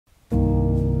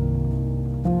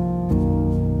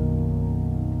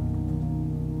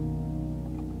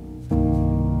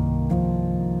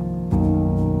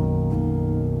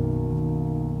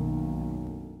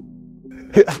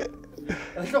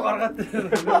гаргаад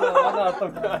манай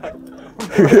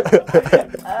одоо.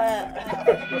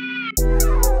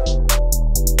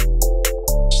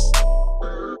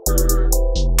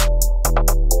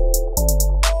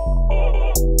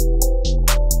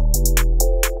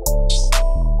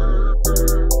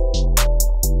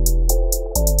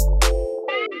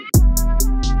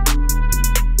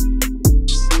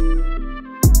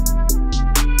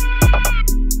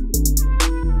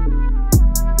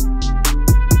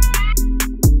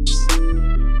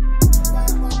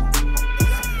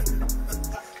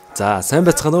 За сайн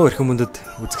байцгаана уу эрхэм мөндөд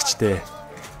үзэгчдээ.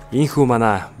 Ийхүү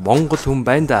манай Монгол Хүн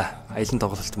Байна Даа аялын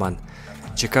тоглолт маань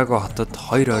Чикаго хотод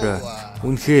 2 орой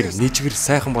үнэхээр нийжгэр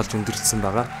сайхан болж өндөрлсөн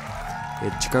байгаа.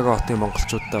 Тэгээд Чикаго хотын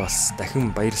монголчуудаа бас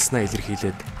дахин баярлснаа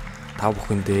илэрхийлээд та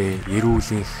бүхэндээ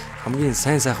эрүүлэх хамгийн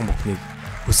сайн сайхан бүхнийг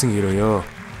хүсэн өрөөё.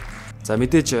 За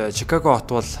мэдээж Чикаго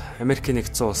хот бол Америкийн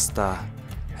нэгдсэн улстай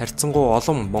харьцангуй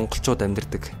олон монголчууд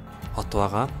амьдардаг хот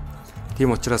байгаа.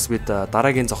 Тийм учраас бид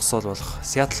дараагийн зогсоол болох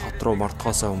Сиэтл хот руу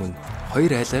мордохоос өмнө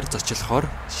хоёр айлаар зочлохоор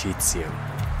шийдсэн юм.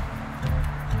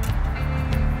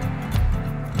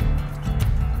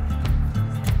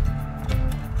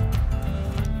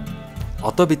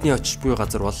 Одоо бидний очиж буй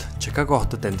газар бол Чикаго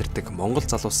хотод амьдардаг монгол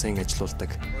залуусын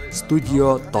ажиллаулдаг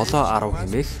Студио 710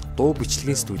 хэмээх дуу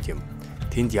бичлэгийн студи юм.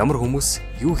 Тэнд ямар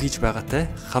хүмүүс юу хийж байгаатай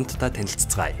хамтдаа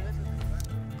танилццгаая.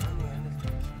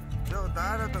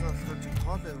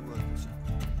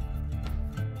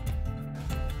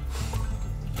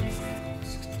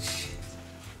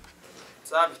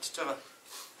 За бичиж байгаа.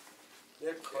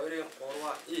 1 2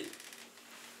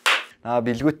 3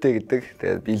 бэлгүүтэй гэдэг.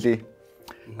 Тэгээд билий.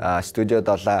 Студио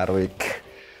 710-ыг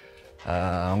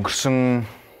өнгөрсөн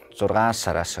 6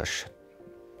 сараас хойш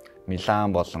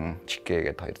Милан болон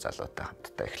Чикаго гэдэг хоёр залуутай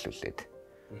хамтдаа эхлүүлээд.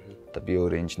 Одоо би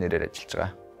өөрөө инженерээр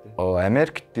ажиллаж байгаа.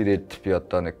 Америкт ирээд би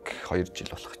одоо нэг 2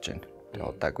 жил болох гэж байна. Тэгээд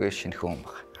удаагүй шинэ хүн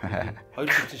баг. 2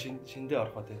 жил шиндээ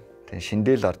орохоо тийм. Тэгээд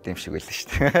шиндэл орд юм шиг байлаа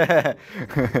шүү дээ.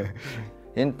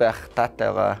 Энд байх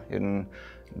таатайгаа ер нь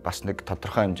бас нэг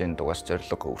тодорхой хэмжээнд дугаас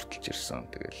зорилго өртөлж ирсэн.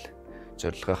 Тэгэл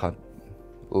зорилгынхаа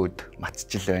өөд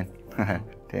матчил байна.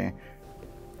 Тийм.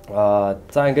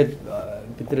 За ингээд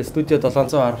бид нэр студио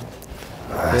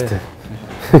 710-т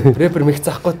рэпер мэх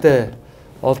захгүй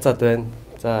уулзаад байна.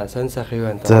 За сонь сайхан юу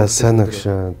байна? За сайн агш.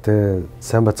 Тэгээ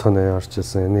сайн бацхан орж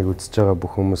ирсэн. Энийг үзэж байгаа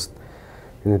бүх хүмүүст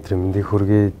энэ өдрийн мэндийг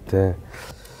хүргэе.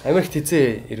 Америкт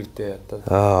хизээ ирвдээ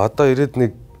одоо. Одоо ирээд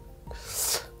нэг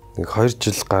 2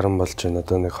 жил гарсан болж байна.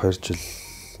 Одоо нэг 2 жил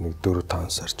нэг 4-5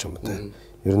 сар ч юм уу те.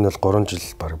 Ер нь бол 3 жил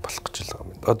баг болох гэж байгаа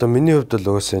юм. Одоо миний хувьд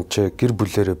бол угсаа энэ гэр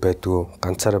бүлээрээ байдгүй,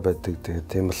 ганцаараа байдаг. Тэгээд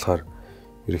тийм болохоор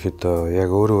ерөөхдөө яг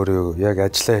өөрөө яг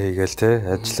ажиллаа хийгээл те.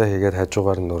 Ажиллаа хийгээд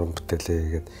хажуугаар нь уран бүтээлээ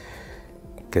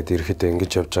хийгээд ерөөхдөө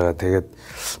ингэж явж байгаа. Тэгээд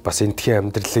бас энтхийн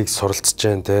амьдралыг суралцж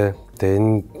जैन те. Тэгээд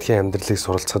энтхийн амьдралыг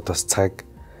суралцахад бас цаг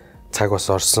бас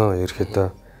орсон ерөөхдөө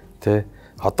те.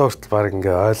 Одоо хүртэл баг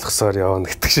ингээ ойлгосоор явна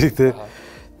гэдэг шиг тий.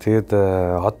 Тэгээд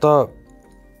одоо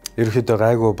ерөөхдөө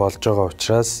гайгүй болж байгаа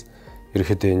учраас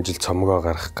ерөөхдөө энэ жил цомгоо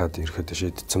гаргах гад ерөөхдөө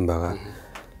шийдсэн байгаа.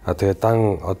 Тэгээд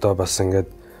дан одоо бас ингээд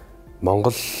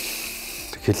монгол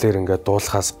хэлээр ингээд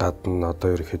дуулахаас гадна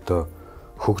одоо ерөөхдөө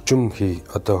хөгжим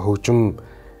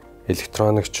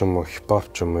электроник ч юм уу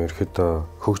хипхоп ч юм уу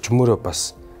ерөөхдөө хөгжмөөрөө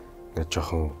бас ингээд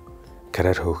жоохон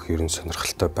карьер хөөх ерөн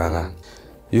сонирхолтой байгаа.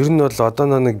 Ер нь бол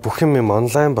одоо нэг бүх юм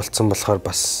онлайн болцсон болохоор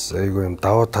бас айгүй юм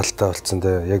давуу талтай болцсон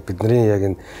дээ. Яг бидний яг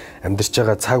энэ амьдарч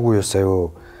байгаа цаг үеэс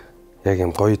аюу яг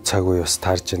юм гоё цаг үеэс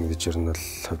таарж ийн гэж ер нь бол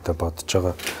хөвдө бодож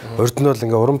байгаа. Урд нь бол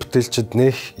ингээ уран бүтээлчд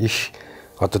нэх их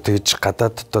одоо тэгж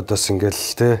гадаад дотоодоос ингээл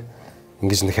те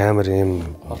ингэж нэг амар юм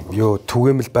юу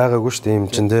түгээмэл байгаагүй шүү дээ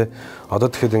юм чин те. Одоо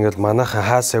тэгэхэд ингээл манайхан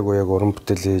хаасаагүй яг уран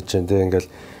бүтээл хийж дээ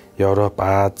ингээл Европ,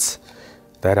 Аз,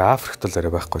 дараа Африкт л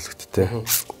арай байхгүй л гэдэг те.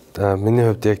 Миний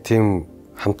хувьд яг тийм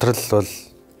хамтрал бол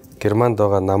Германд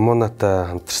байгаа Намунатай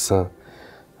хамтарсан,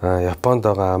 Японд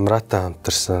байгаа Амратай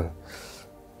хамтарсан.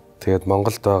 Тэгээд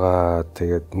Монголд байгаа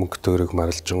тэгээд мөнгө төгрөг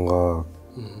маралжингоо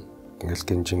ингээл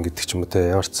гинжин гэдэг ч юм уу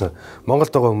те ямарчсан.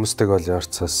 Монголд байгаа хүмүүстэйг бол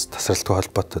ямарчсаас тасралтгүй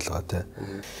холбоотой л байгаа те.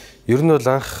 Ер нь бол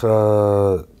анх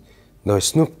нөө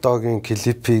Snoop Dogg-ийн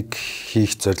клипийг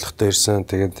хийх зорилготой ирсэн.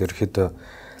 Тэгээд ерөөхдөө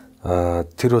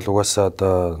тэр бол угаасаа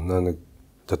одоо нэг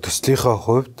төслийнхаа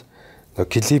хувьд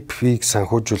клипийг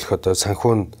санхүүжүүлэх одоо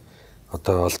санхүү нь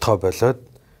одоо олдгоо болоод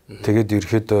тэгээд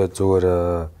ерөөхдөө зүгээр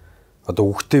одоо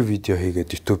үгтэй видео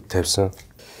хийгээд YouTube тавьсан.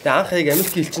 Тэгээ анх яг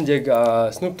Америкийн элчинд яг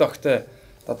Snoop Dogg-тай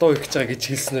дадуу их гэж байгаа гэж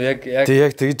хэлсэн үү?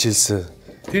 Яг тэгж хэлсэн.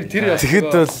 Тэр тэгэхэд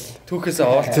бол түүхээсээ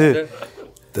оолцсон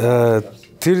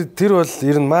тийм. Тэр бол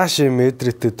ер нь маш юм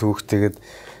эдрэтэй түүх тэгээд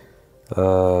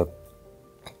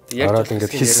яг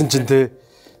ингээд хэлсэн чинь те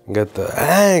ингээд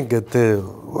ингээд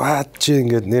ваа чи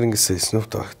ингээд нэрнгэсээ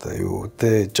Snoop Dogg та юу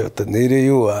те одоо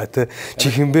нэрээ юу те чи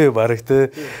хинбэ бараг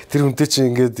те тэр хүнтэй чи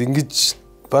ингээд ингэж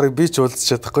бараг би ч уулзч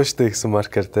чадахгүй штэ гэсэн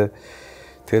маркер те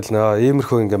тэгэл нөө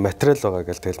иймэрхүү ингээд материал байгаа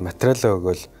гэл тэгэл материалаа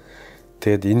өгөөл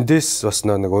тэгэд эндээс бас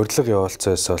нэг урилга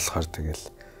явуулцаас болохоор тэгэл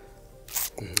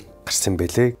гарсан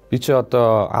бэлээ би чи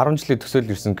одоо 10 жилийн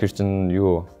төсөөл ирсэн гэр чинь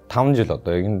юу 5 жил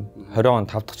одоо яг 20 он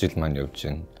 5 дахь жил маань явж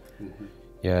байна.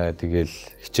 Яа тэгэл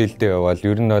хичээлдээ явбал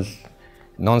ер нь бол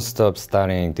non-stop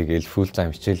studying тэгэл full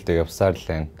time хичээлдээ явсаар л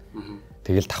байна.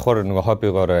 Тэгэл давхар нөгөө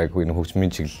хоббигоор яг энэ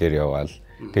хөгжмийн чиглэлээр явбал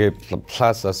тэгээ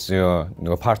plus бас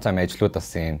нөгөө part time ажлууд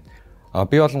бас юм.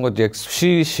 Би болонгод яг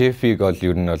sushi chef-ийг бол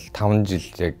ер нь бол 5 жил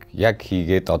яг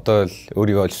хийгээд одоо л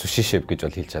өөрийгөө sushi chef гэж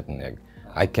бол хэлж чадна яг.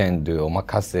 I can do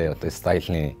omakase одоо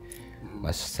стайлны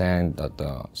маш сайн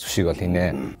одоо сушиг бол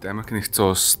хийнэ. Америк нэгдсэн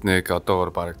улсад нэг одоогоор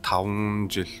бараг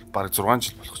 5 жил, бараг 6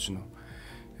 жил болох ч юм уу.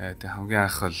 Тэгээ хамгийн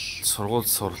анх л сургууль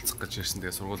суралцах гэж ирсэн.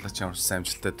 Тэгээ сургуулаа ч ямарчсан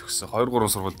амжилттай төгссөн. 2 3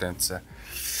 сургуульд амжсан.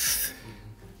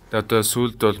 Тэгээ одоо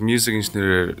сүүлд бол music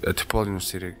engineer диплом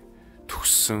university-ийг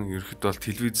төгссөн. Ерөнхийдөө бол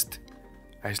телевизэд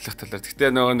ажиллах талаар.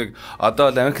 Гэхдээ нөгөө нэг одоо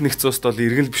л Америк нэгдсэн улсад бол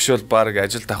иргэн биш бол бараг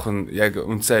ажил авах нь яг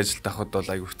үндсэн ажил авахд бол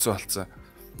аюу хэцүү болсон.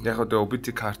 Яг одоо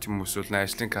OBT карт юм эсвэл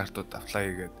ажлын картууд apply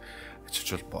хийгээд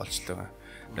очиж болж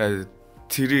байгаа.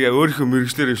 Тэрийг өөрийнхөө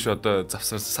мэрэгчлэр биш одоо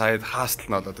завсар сайд хаастал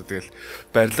нь одоо тэгэл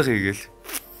барилга хийгээл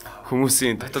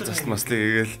хүмүүсийн дотор засал маслыг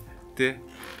хийгээл тий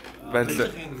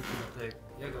барилга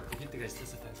яг одоо хийдэг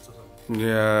ажлаасаа танилцуулах.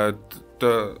 Яа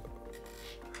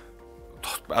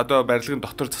одоо барилгын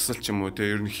дотор засал ч юм уу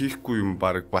тий ер нь хийхгүй юм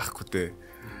баг байхгүй тий.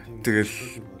 Тэгэл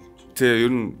тий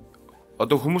ер нь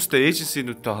одоо хүмүүстэй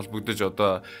эйженсинүүдтэй холбогдож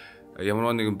одоо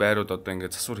ямар нэгэн байрууд одоо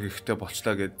ингээд засвар хийхтэй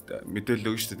болчлаа гэд мэдээлэл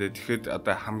өгнө шүү дээ. Тэгэхэд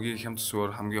одоо хамгийн хямд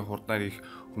засвар хамгийн хурдаар их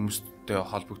хүмүүстэй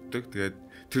холбогддог. Тэгээд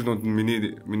тэр дунд нь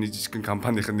миний жижигхэн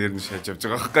компанийн нэр нь шааж явж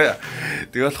байгаа байхгүй.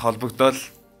 Тэгэл холбогдоод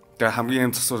тэгээ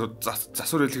хамгийн хямд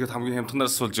засвар хийлгээд хамгийн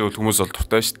хямдханаас суулж явал хүмүүс бол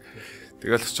дуртай шүү дээ.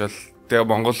 Тэгэл очивол тэгээ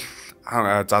Монгол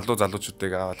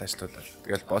залуучуудыг аваад ажиллаулаад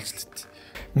тэгэл болж тээ.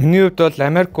 Миний хувьд бол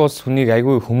Америк улс хүнийг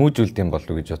айгүй хүмүүжүүлдэг юм болов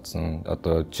уу гэж бодсон.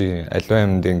 Одоо чи аливаа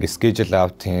юмд ингэ schedule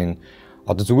out хийн.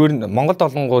 Одоо зүгээр Монголд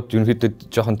олонгууд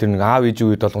ерөнхийдөө жоохон тэр нэг аав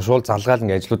ээжийн үед болгон шууд залгаал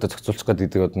ингэ ажлуудаа зохицуулчих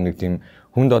гэдэг одоо нэг тийм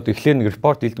хүнд одоо эхлээр нэг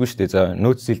репорт илдэггүй шүү дээ. За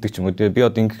нөөц илдэг ч юм уу. Тэгээ би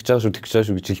одоо ингэх гэж байгаа шүү, тэгэх гэж байгаа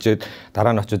шүү гэж хэлчихэд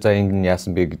дараа нь очиж за ингэ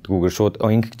яасан бэ гэдгүүгээр шууд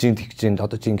ингэх чинь тэгэх чинь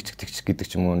одоо чи ингэчих тэгчих гэдэг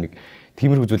ч юм уу нэг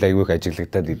тиймэрхүү зүйл айгүй их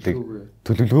ажиглагдаад идэг.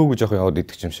 Төлөвлөгөөгүй жоохон яваад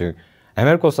идэг юм шиг.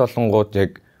 Америк улс олонгууд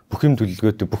яг бүх юм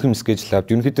төлөвлөгөөтэй бүх юм schedule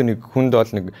авд. Ерөнхийдөө нэг хүнд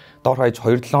бол нэг дор хаяж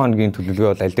 2-7 хоногийн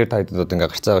төлөвлөгөө бол аль дээр тайдад одоо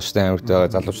ингээ гарч байгаа шүү дээ. Америкт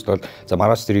байгаа залуучууд бол за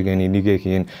маргааш тэрийг нэгээ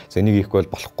хийн. За энийг хийхгүй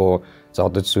бол болохгүй. За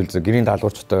одоо жишээл за гэрийн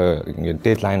даалгаварчтай ингээ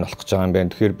дедлайн болох гэж байгаа юм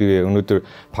байна. Тэгэхээр би өнөөдөр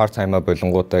part time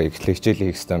болонгуудаа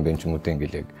хичээлээ хийх хэрэгтэй юм байна ч юм уу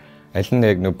ингээл яг аль нь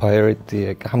яг нэг priority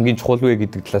яг хамгийн чухал вэ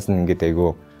гэдэг талаас нь ингээд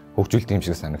айгүй хөгжүүлт юм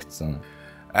шиг санагдсан.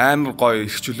 Амар гоё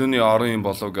их чөлөөний орон юм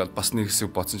болов гэж бас нэг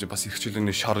хэсэг бодсон чи бас их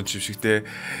чөлөөний шорон юм шиг те.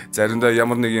 Заримдаа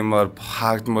ямар нэг юмар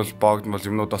хаагдмал богдмал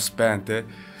юмнууд бас байна те.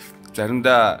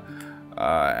 Заримдаа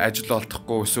ажил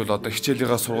олдохгүй эсвэл одоо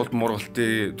хичээлийнхаа сургалт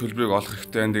мургалтын төлбөрийг олох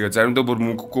хэрэгтэй байна. Тэгээ заримдаа бүр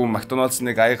мөнгөгүй McDonald's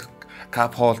нэг аяг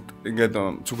кап хоолд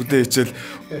ингээд цүгэлдээ хичээл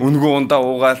үнгүү ундаа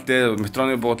уугаал те.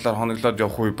 Метроны буудлаар хоноглоод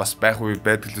явах үе бас байх үе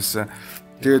байдаг лсэн.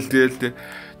 Тэгэл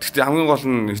гэхдээ хамгийн гол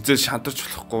нь хизээж шантарч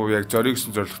болохгүй яг зориг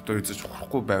гэсэн зорилготой хизээж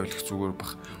ухрахгүй байвал их зүгээр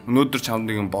баг. Өнөөдөр чамд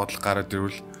нэг юм бодол гараад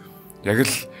ирвэл яг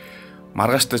л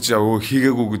маргааштай чи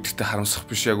хийгээгүй гэдэгтээ харамсах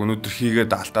биш яг өнөөдөр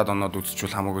хийгээд алдаад оноод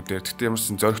үзчихвэл хамаагүй дээр. Гэхдээ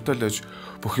ямарсан зоригтой л байж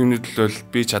бүх юмны төлөө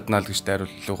би чаднаа л гэж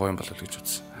дайруулах гоё юм болов гэж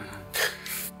үзсэн.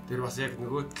 Тэр бас яг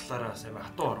нөгөө талаараа сайн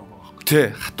хатуу орон байгаа байхгүй. Тий,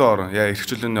 хатуу орон. Яа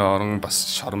эрхчлөөний орон бас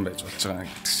шорон байж болж байгаа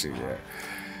гэдэг шиг.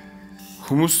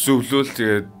 Хүмүүс зөвлөөл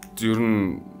тэгээд ер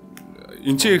нь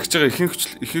энэ ч их байгаа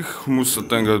ихэнх хүмүүс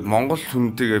одоо ингээд Монгол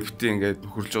хүнтэйгээ бити ингээд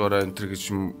хөрж байгаараа энэ төр гэж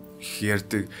юм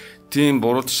ярьдаг. Тийм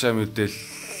буруу тушаа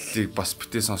мэдээллийг бас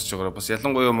битээ сонсож байгаараа бас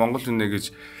ялангуяа Монгол хүнээ гэж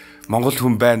Монгол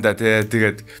хүн байна да тий.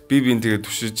 Тэгээд би тэгээд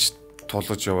түшиж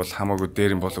тулгаж явал хамаагүй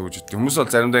дээр юм болоо гэж үтдэг. Хүмүүс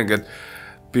бол заримдаа ингээд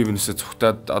би бинээсээ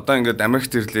зүхтаад одоо ингээд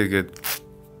Америкт ирлээ гээд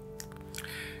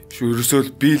ерөөсөө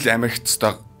л би л Америкт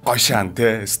өстой гой шаан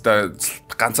тий. Өстой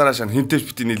ганцаараа шаан хинтэйч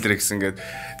бити нийлрээ гэсэн ингээд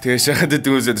тэгээ шахаад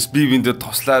дэмэсэд би биндээ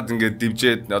тослаад ингээд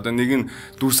дивжээд одоо нэг нь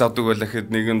дүүс авдаг байлаа гэхэд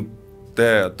нэг нь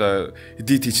одоо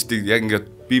эдит хийчдэг яг ингээд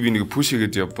би нэг пуш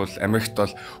хийгээд явбал Америкт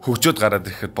бол хөгжөөд гараад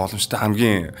ирэхэд боломжтой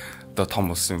хамгийн одоо том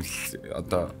улс юм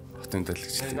одоо хотын тал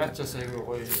гэж. Наачаас айгүй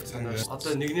гоё санаа.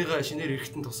 Одоо нэгнийхээ шинээр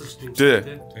эрэхтэн тусалж тийм тий.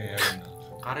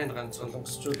 Гарын ганц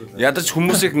солонгосчууд ядаж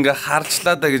хүмүүсийг ингээ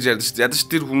харчлаа да гэж ярьдаг шүү дээ. Ядаж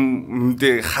тэр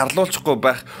хүндээ харлуулчихгүй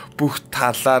байх бүх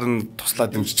талаар нь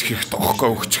туслаад дэмжих хэрэгтэй байхгүй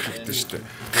өгчих хэрэгтэй шүү дээ.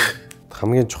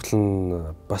 хамгийн чухал нь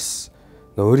бас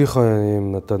өөрийнхөө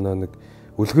юм одоо нэг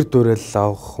үлгэр дуурайл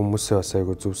авах хүмүүсээ бас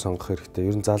айгу зөв сонгох хэрэгтэй.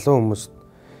 Ер нь залуу хүмүүс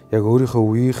яг өөрийнхөө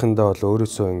үеийнхэндээ бол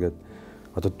өөрөөсөө ингээд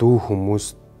одоо дүү хүмүүс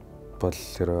бол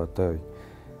тэр одоо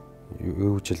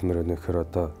юу хэлмээр байна гэхээр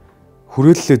одоо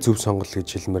хүрээллээ зөв сонгол гэж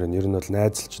хэлмээр байна. Ер нь бол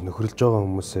найзалж нөхөрлж байгаа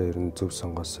хүмүүсээ ер нь зөв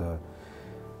сонгосоо.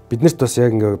 Биднэрт бас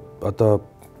яг ингээд одоо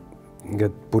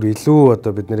ингээд бүр илүү одоо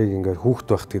бид нарыг ингээд хүүхэд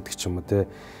байхт гэдэг ч юм уу те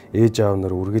ээж аав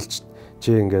нар үргэлж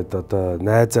чи ингээд одоо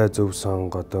найзаа зөв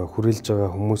сонго одоо хүрээлж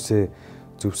байгаа хүмүүсээ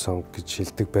зөв сонго гэж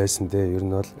хэлдэг байсан те. Ер нь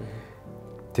бол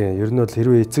тийм ер нь бол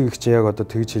хэрвээ эцэг их чинь яг одоо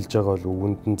тэгж хэлж байгаа бол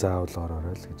өвөнд нь заавал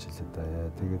ороорой л гэж хэлээ да. Яа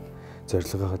тэгээд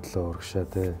зорилгынхаа төлөө урагшаа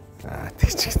те.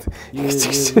 Тэгч.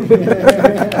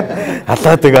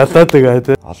 Алаадаг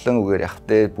те. Олон үгээр явах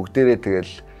те бүгдээрээ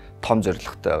тэгэл том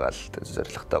зорилготой байгаа л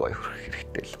зорилготой гоё хүрэх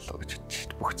хэрэгтэй л болоо гэж бодчих шүү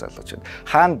дээ. Бүх залуучууд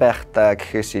хаана байхдаа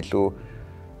гэхээс илүү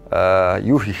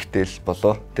юу хийхтэй л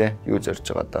болоо те юу зорж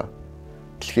байгаа даа.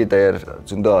 Дэлхийд даяар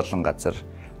зөндөө олон газар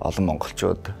олон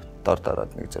монголчууд дор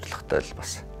дороод нэг зорилготой л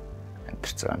бас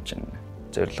амьдарч байгаа юм чинь.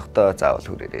 Зорилготой заавал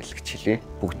хүрээрэй л гэж хэлье.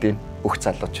 Бүгдийг бүх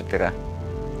залуучуудаа.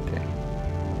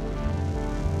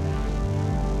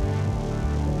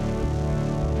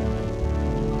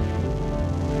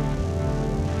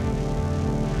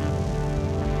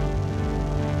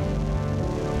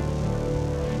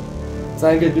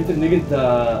 За ингээд бид нар нэгэнд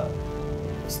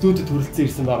студид хүрэлцэн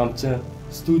ирсэн байгаа юм чинь.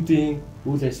 Студийн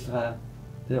үйл ажиллагаа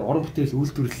тэгээ уран бүтээл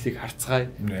үйлдвэрлэлийг харцгаая.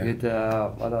 Тэгээд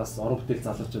манай бас уран бүтээл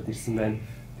залуучууд ирсэн байна.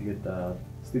 Тэгээд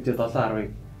студио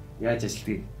 710-ыг яаж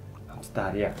ажилтгийг хамтдаа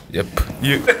харъя.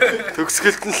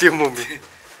 Төгсгөлт нь л юм уу би.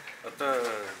 Одоо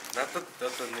надад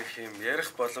одоо нэг юм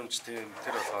ярих боломж тийм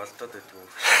тэр бол олдоод байдгүй.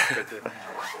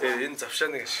 Тэгээд энэ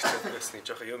завшааныг ашиглаад бас нэг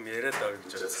жоох юм яриад байгаа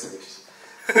гэж бодсон.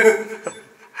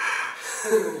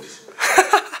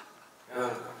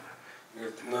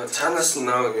 Наа цаанаас нь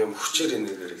наваг юм хүчээр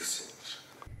энэгээр гэсэн.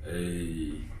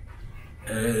 Эй.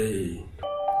 Е.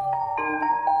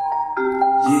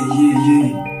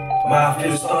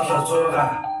 Мафия столоо зурга.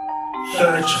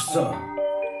 Зочилсон.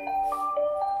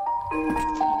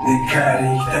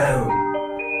 Никарий тав.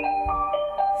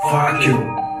 Fuck you.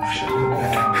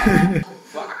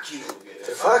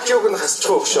 Fuck you гэн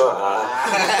хасчих өгшөө.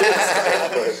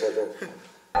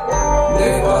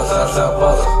 Нэг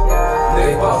болоо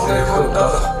нэг болны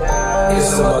хөдөл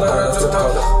эсэм одоо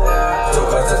зөвтөл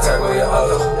зөвхөн цаггүй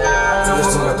алах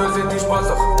зөвхөн төлөвлөж диж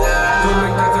болох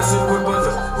дүрмэг тагас бүр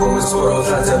болох хүмүүс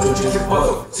суруулаад зөвжүүлэх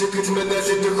болох сэтгэл минь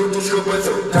л хөдөлгөө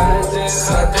болох тайлбар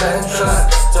хатанла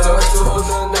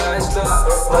зөвхөн найслаа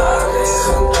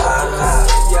барихан даа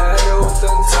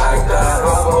яаруулсан цагтаа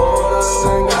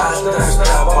оосон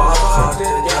алтаа бахад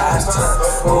яарца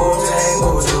өөний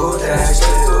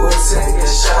үзүүлэх Sing a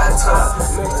shot,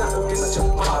 make that look in the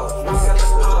jump out. Look at the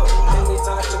power, and they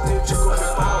touch the deep chick with the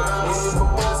power. Need for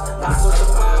boss, that's what the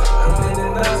power. And then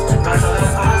in that, that's what the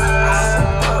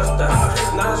power.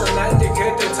 Now the 90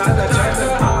 get the time that I the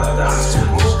power.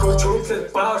 Move chocolate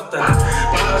powder.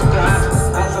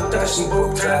 Alla dashin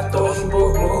book, trap, dolphin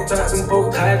book, more taxing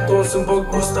book, type, dolphin book,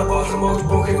 musta bottom, most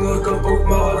booking, look a book,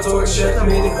 more toy shit,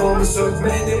 many homes, so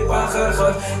many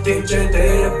bacher, DJ,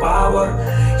 their power.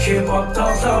 Hip hop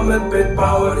тоглоом бит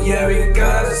power yeah we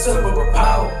got a super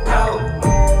power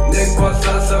нэг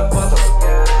болоо болоо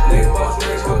нэг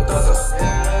хөдөлгөө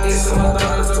эсэм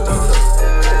одоо зөвтөл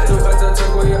зөвхөн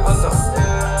цаггүй алах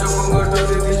зөвхөн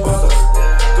өрдөлж диж болоо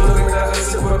дүрмэг тагас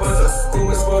бүр болоо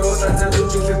хүмүүс боруулаад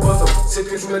зөвжүүлэх болоо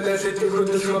сэтгэл минь л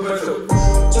хөдөлгөө болоо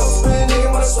just being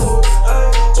my soul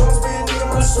just being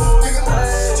my soul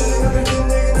chilling up in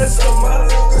the next of my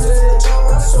soul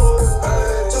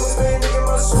just being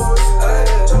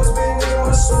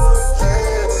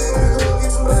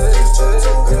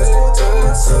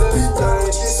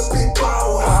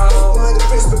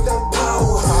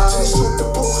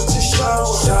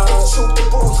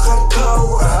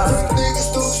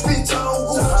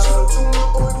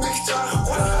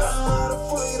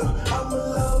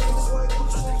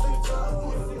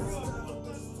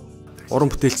Уран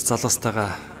бүтээлч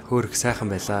залуустайгаа хөөрөх сайхан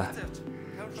байлаа.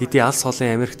 Хэдий алс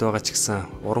холын Америкт байгаа ч гэсэн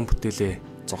уран бүтээлээ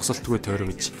зогсолтгүй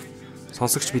тойрогж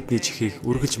сонсогч бидний чихийг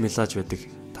үргэлж мэлааж байдаг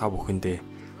та бүхэндээ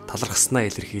талархснаа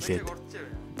илэрхийлээд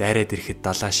дайраад ирэхэд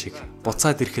далаа шиг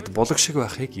буцаад ирэхэд булаг шиг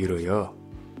байхыг ерөөё.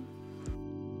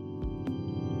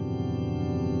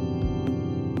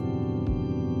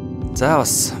 За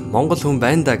бас Монгол хүн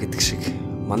байна даа гэдэг шиг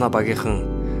манай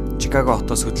багийнхан Чикаго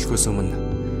хотоос хөдөлгөөс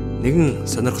өмнө нэгэн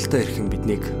сонирхолтой эрхэм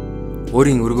биднийг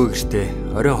өөрийн өргөө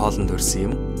гэртээ оройн хоолнд өрсөн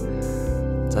юм.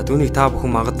 За түүнийг та бүхэн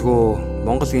магадгүй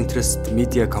Монгол Интерест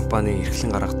медиа компани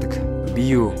эрхлэн гаргадаг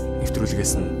BU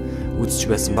нэвтрүүлгээс нь үзэж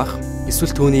байсан бах.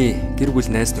 Эсвэл түүний гэр бүл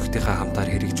найз нөхдийнхээ хамтаар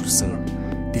хэрэгжүүлсэн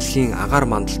дэлхийн агаар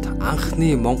мандалд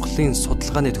анхны Монголын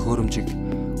судалгааны төхөөрөмжийг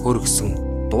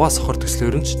хөргөсөн дуваа сохор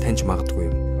төслөөр нь ч таньж магадгүй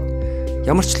юм.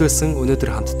 Ямар ч л байсан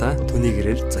өнөөдөр хамтдаа түүний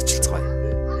гэрээр зочилцгаая.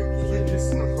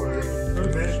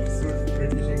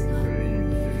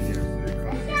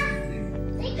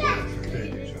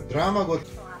 Драмаг бол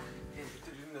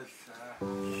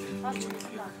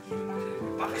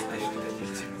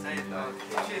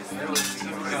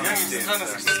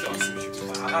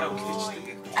агаараа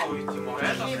үлдээчихдэг тухайн үед юм уу?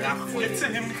 Ялахгүй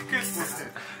яцсан хэмнэх гээл.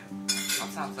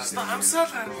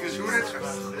 Амсаал гарна гэж шүүрэж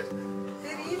байгаа.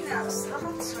 Тэр энэ амсаал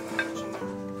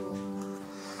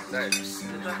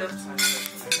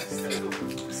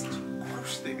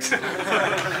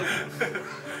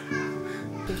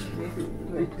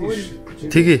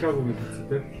Тэгээ.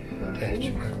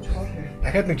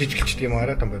 Дахиад нэг жижигчд юм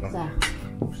арай том байна.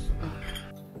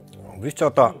 Би ч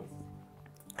одоо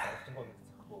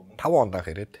 5 онд ах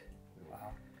ирээд.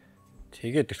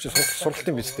 Тэгээд тэр чинь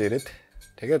сургалтын бистэй ирээд.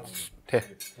 Тэгээд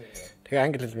тэгээ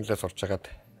англи хэлээр сурч хагаад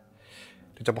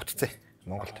тэгж буццээ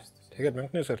Монголд. Тэгээд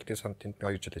Монголын сорилтын санд тэнд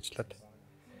 2 жил ажиллаад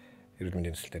эрүүл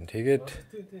мэндийн төсөлтөнд. Тэгээд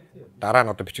дараа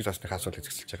нь одоо бичиг заасны асуулт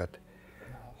эзэгсэлж хагаад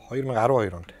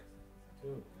 2012 онд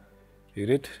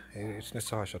ирээд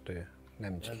эрснээс хойш одоо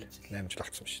 8 жил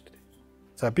болсон шүү дээ.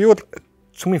 За би бол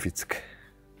цөмийн физик.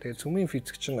 Тэгээд цөмийн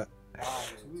физик чинь яг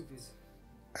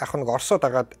нэг Оросод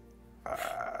агаад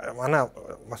манай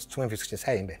бас цөмийн физик чинь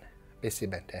сайн юм байна. Бэси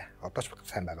байна те. Одоо ч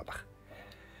сайн байгаа баг.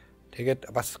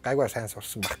 Тэгээд бас гайгүй сайн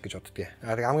сурсан баг гэж боддгийг.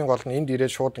 Хамгийн гол нь энд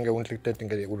ирээд шууд ингээ үнэлэгдээд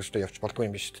ингээ үргэлжлээ явж болдгүй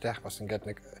юм биш те. Бас ингээд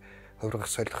нэг хувиргах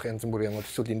солих янз бүрийн юм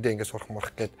эсвэл эндээ ингээ сурах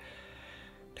мурах гээд.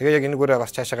 Тэгээ яг энэгээрээ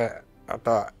бас цаашаа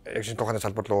одоо яг шинэ тухайн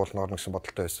салбар руу уулнаар гэсэн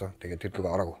бодолтой байсан. Тэгээд тэр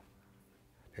дүүгээ ороогүй.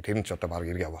 Тэгээд тэр нь ч одоо баг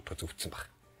эргээ бодох зүвцсэн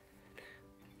баг.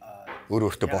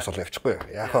 Өөртөө боосол явчихгүй.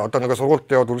 Яг одоо нэг сургуульд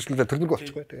яваад үргэлжлүүлээ төлбөргүй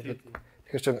болчихгүй.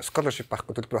 Тэгэхээр чинь scholarship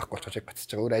байхгүй төлбөр байхгүй болчихж яг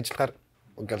батсаж байгаа. Өөр ажиллахаар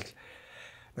ингээл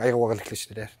аягаа угаал эхлэв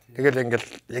шүү дээ. Тэгэл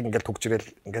ингээл төгж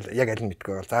ирэл ингээл яг аль нь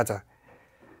мэдгүй бол за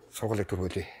сургуулийг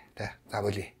төрүүлээ. Тэ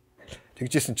заавал.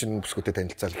 Тэгжсэн чинь бүсгүүдэд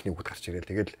танилцаал ихний хүүхэд гарч ирэл.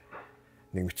 Тэгэл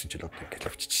нэг мэдсэн чил одоо ингээл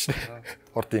авчиж шээ.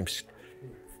 Орд юм биш.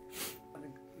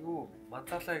 Юу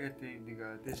манталаа гэдэг нэг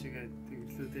дэшигээ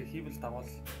тэглэлүүдээ хийвэл давал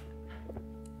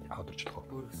хадгалах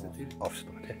өөрөөсөө тэр офс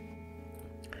байна тий.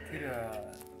 Тэр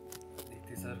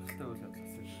нийтээ сорилттой үйл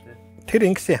явдлаас тий. Тэр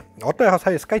ингэсэн. Одоо яхаа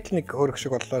сая скайтлник хөөрөх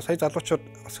шиг боллоо. Сая залуучууд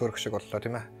бас хөөрөх шиг боллоо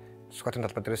тийм ээ. Скватын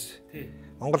талбай дээрээс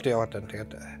Монголд яваад байна.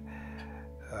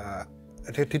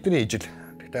 Тэгээд тэдний ижил.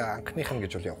 Тэгтээ анхных нь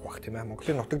гэж бол явах бах тийм ээ.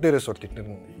 Монголын нутаг дээрээс бол тэднэр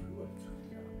нь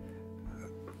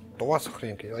дуваа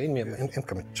сохрын энэ юм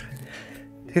коммент.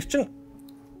 Тэр чин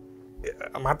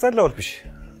мазалаа бол биш.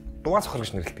 Дуваа сохор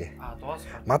гэж нэрлэдэг. Дуваа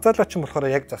сохор. Мазалаа ч юм болохоор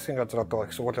яг засгийн газар одоо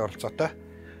их сургуулийн оролцоотой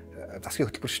засгийн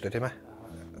хөтөлбөр шүү дээ тийм ээ.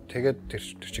 Тэгээд тэр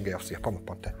чинь ингээ явсан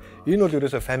Японтай. Энэ бол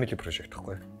ерөөсөө family project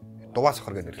гэхгүй. Дуваа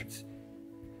сохор гэж нэрлэсэн.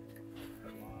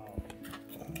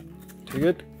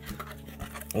 Тэгээд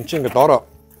эн чинь ингээ доороо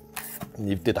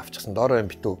нэвдээд авчихсан. Доороо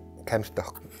юм битүү камертай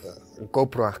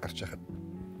GoPro анх гарч байхад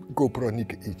GoPro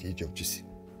нэг хийж явж ирсэн.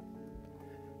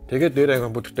 Тэгээд дээр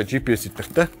ангин бүдэгтэй GPS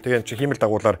эдэртэй. Тэгээд чи хиймэл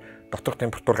дагуулаар доторх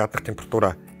температур, гаднах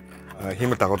температураа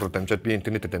хиймэл дагуулаар дамжаад би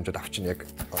интернетээр дамжаад авчна яг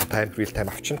real time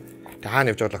авчна. Тэгээд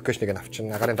хаана явж байгаа локейшнийг нь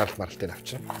авчна, агарын даралт маралтыг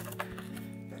авчна.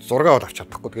 Зураг бол авч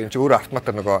чадахгүй. Тэгээд энэ чи өөрөө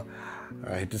автоматар нөгөө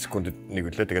хэдэн секундэд нэг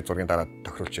үлээ тэгээд зургийн дараа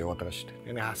тохируулж яваад байгаа шүү дээ.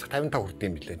 Энэ хасах 55 хүрдэг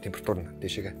юм билээ температур нь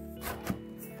дэшегээ.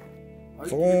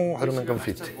 120,000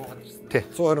 фит. Тий,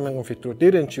 120,000 фит рүү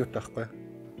дээр энэ чи юутай байхгүй.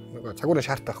 Нөгөө цагуурын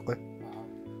шаартай байхгүй.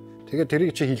 Тэгээд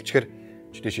тэрийг чи хилчгээр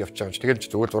чи дэш явж байгаа юм чи тэгэл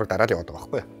зүгээр зураг дараад яваад байгаа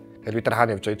байхгүй. Тэгэл бид нар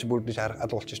хаана явж байгаа чи бүр дэш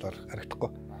алуулчих шүү дээ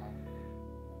харагдахгүй.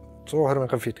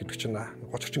 120,000 фит гэдэг чинь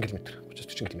 30-40 км.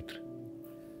 30-40 км.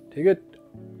 Тэгээд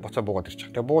боцоо буугаад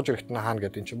ирчих. Тэгээ бууж ирэхэд хаана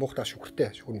гэдэг энэ чи буухтаа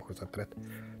шүхэртэй шүхэр задраад.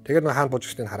 Тэгээд нэг хаана бууж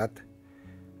ирснийг хараад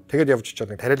тэгээд явж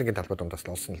очиод нэг тарилангийн талбай дундаас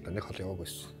л олсон л да нэг хол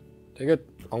яваагүйсэн.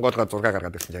 Тэгээд онгоолгоо зураг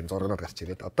гаргаад ирсэн чинь зургууд гарч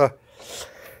ирээд одоо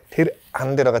тэр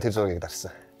хан дээр байгаа тэр зургийг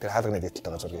дарсан. Тэр хаалганы дээдэлд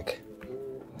байгаа зургийг.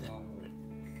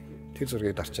 Тэр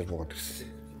зургийг дарчаар буугаад ирсэн.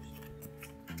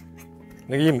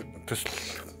 Нэг юм төсөл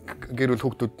гэр бүл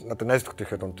хүүхдүүд одоо найз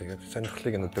нөхдөдийнхээ дунд тэгээд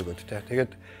сонирхлыг нь өдөөгөөд тий.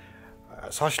 Тэгээд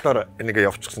сошиалор энийгээ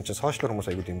явуулчихсан чинь сошиалор хүмүүс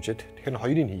аягүй дэмжиж. Тэгэхээр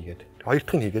хоёрыг хийгээд, хоёр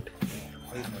дахь нь хийгээд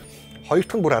хоёр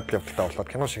дахь нь бүр адил явдалтай болоод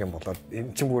кино шиг юм болоод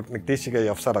энэ чинь бүр нэг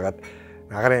дээшгээ явсаар агаад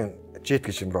агарын жет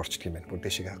гэж юм руу орчдөг юм байна. Бүр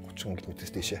дээшгээ 30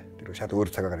 км-с дээшээ. Тэр шал өөр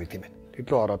цагаагаар идэв юм байна. Тэр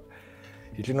рүү ороод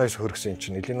Иллинойс хөргсөн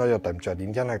чинь Иллинойо дамжаад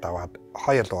Индианаг даваад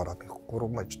хоёр руу ороод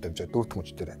 3 мөч дамжаад 4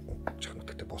 мөч дээр авчих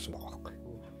нутагт буусан байгаа байхгүй.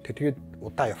 Тэгээд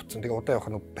удаа явцсан. Тэгээд удаа явах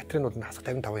нь батарейнууд нь хасах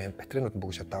 55% батарейнууд нь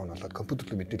бүгд шатдаун болоод компьютер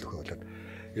руу мэдээлэл өгөө болоод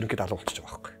ерөнхийдөө алга болчихж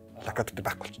байгаа байхгүй. Лакад дээр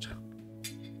бак болчихж байгаа.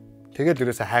 Тэгээд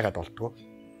ерөөсөө хайгаад болдгоо.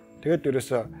 Тэгээд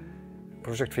ерөөсөө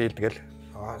project failed гэл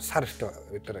сар ихтэй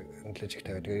өдөр нэлээд их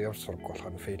тавиад тэгээд явж сурах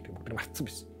болохоор failed бүгд мартсан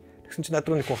байсан. Тэгсэн чинь над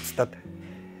руу нэг хугацаатад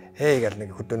гэл нэг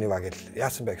хөдөөний баг гэл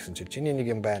яасан бэ гэсэн чинь чиний нэг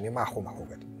юм байна юм ах уу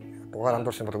гэл дугаар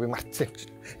андуурсан бол би мартсан юм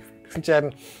чинь. Тэгсэн чинь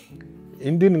харин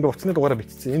энэ дээр нэг уцны дугаараа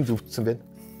бичсэн энэ зүвдсэн байна.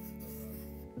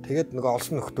 Тэгээд нөгөө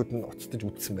олсон нөхдүүд нь уцтаж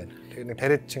үтсэн байна. Тэгээд нэг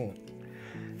тариад чин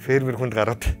фермер хүнд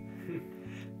гараад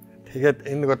тэгээд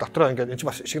энэ нөгөө дотроо ингээд энэ чинь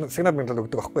бас сигнал мэдрэл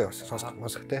өгдөг байхгүй юу?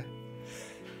 Сонсох те.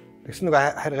 Тэгсэн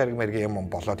нөгөө хайр гариг мэргийн юм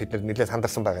болоод тэд нар нэлээд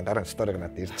сандарсан байгаа. Дараа нь сториг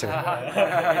надад ирж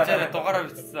байгаа. Эцэг дугаараа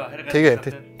бичсэн хайр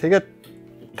гариг. Тэгээд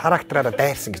трактораараа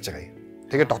дайрсан гэж байгаа юм.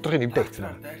 Тэгээд доторхын нэвдэ хийсэн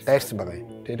байна. Дайрсан байгаа юм.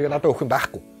 Тэгээд надад өгөх юм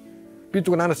байхгүй. Би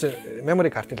зүгээр наанаас memory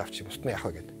card-ыг авчих бусд нь яах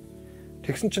вэ гэдэг.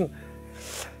 Тэгсэн чинь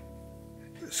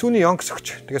Сүүний Yonkс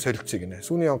өгч тэгээ солилцъя гинэ.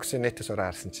 Сүүний Yonkс-ийн нэтээс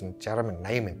ороо харсан чинь 60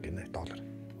 80 мянга гинэ доллар.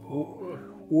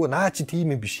 Өө наа чи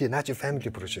тийм юм биш ээ. Наа чи family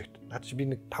project. Наа чи би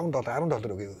нэг $5 $10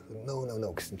 өгье.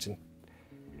 No гэсэн чинь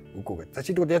үгүй гэдэг. За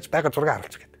чи тэгвэл яаж байга зураг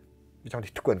харуулчих гэдэг. Би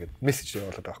чамд итгэхгүй байна гэдэг мессеж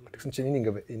явуулаад байгаа байхгүй. Тэгсэн чинь энэ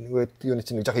ингээ юуны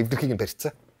чинь нэг жоох эвдэрхийг нь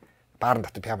барьцсан. Баарн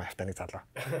дотор пяма хавтаа нэг залуу.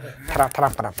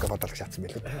 Тарап гэж бодолж шатсан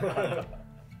байлээ.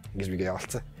 Ингэж бигээ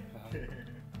явуулсан.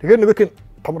 Тэгэхээр нөгөөх нь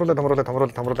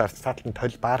томруулаад цааталт нь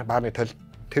тойл баарны тойл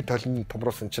тэр тойлны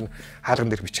томруулсан чинь хаалган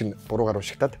дээр бичих нь буруугаар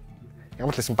уншигдаад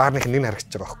ямар ч байсан баарных нь нэг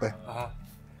харагдаж байгаа байхгүй.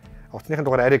 Утасныхын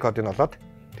дугаар ари код нь болоод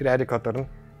тэр ари кодоор нь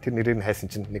тэр нэрээр нь хайсан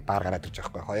чинь нэг баар гараад ирж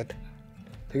байгаа байхгүй хойод.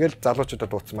 Тэгэл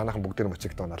залуучуудад дууцсан манайхан бүгдээр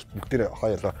мөцөг дуунаал бүгдээр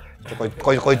хоёолоо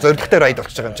гой зоригтой райд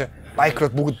болчихж байгаа юм чи.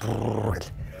 Байкрууд бүгд гэл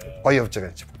гой явж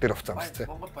байгаа юм чи. Бүгдээр уцаа амсцээ.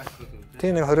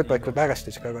 Тийм нэг 20 байкрууд байгаа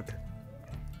шүү дээ Чикагод.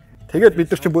 Тэгээд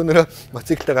бид нар чи бөөнөрөө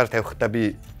моциклтайгаар тавихтаа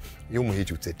би юм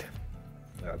хийж үзээд.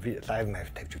 Лайв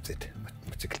маяг тавьж үзээд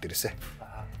моцикл дээрээсээ.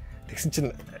 Тэгсэн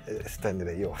чинь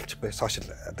стандараа юу болчихгүй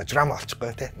сошиал оо драма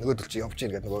болчихгүй те. Нөгөөдөл чи явж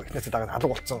ийн гэдэг нөгөө эхнээсээ дагаад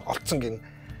алга олцсон гин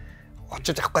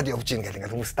очиж авах гээд явж ийн гэл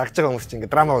ингээл хүмүүс дагж байгаа хүмүүс чи ингээ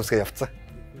драма үсгээ явцсан.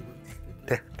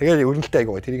 Тэ. Тэгээд өрнөлтөө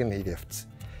айгаа тэрийг нь хийгээ явцсан.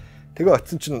 Тэгээ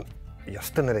очсон чинь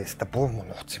ёстой нэрээ яста буу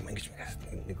нууц юм ингэж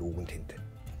нэг үгэн тэнд.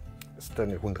 Ёстой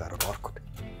нэр хүнд гараад оркод.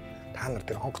 Та нар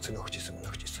тэр онгоц өгч исэн.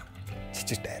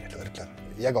 Цэцэж дайрал өрлөө.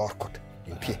 Яг оркод.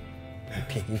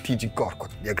 Инти жиг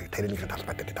оркод. Яг тарилгын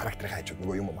талбай дээр дараагтрын хайж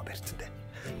нөгөө юм уу барьцсан те.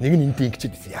 Нэг нь инти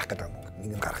ингэчээд яах гэдэг юм бэ?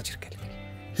 Нэг юм гаргаж ирэх гээл.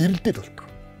 Хэрэлдээд болтгоо.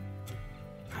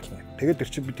 Тэгээд тэр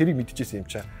чинь би тэрийг мэдчихсэн юм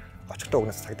чаа. Очихдоо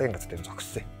угнаас цагдаагийн газар дээр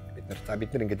зогссон.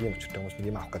 Бид нар ингээд юм өчөртэй хүмүүс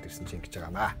юм авах гээд ирсэн чинь ингэж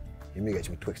байгаа маа. Юмыг аж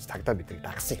мэдгүй гэж цагдаа биднийг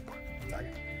дагсан юм. За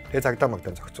гээ. Тэгээ цагдаа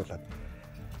магдаа зогцуулаад.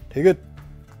 Тэгээд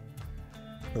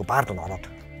нөгөө баар дун ороод.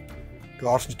 Тэгээ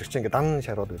орсон ч тэр чинь ингээд дан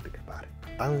шарууд гэдэг баар.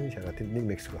 Дан шараа тэнд нэг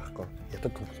Мексик байхгүй.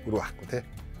 Ятад бүрүү байхгүй те.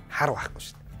 Хар байхгүй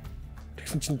шүү дээ.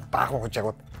 Тэгсэн чинь баахан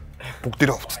хужаагууд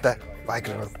бүгдээрээ хувцтай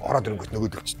байкер ороод ирэнгүүт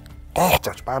нөгөөдөл чинь гайхаж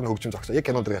авч баар нь хөгжим зогсоо. Яг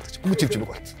кинонд дэр ялгч бүч хөвчмөг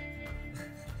болсон.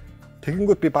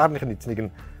 Тэгэнгүүт би баарныхын эзнийг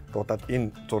нь дуудаад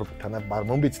энэ зураг танаа баар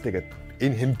мөмбицтэй гэдэг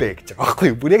энэ хэм бэ гэж байгаа байхгүй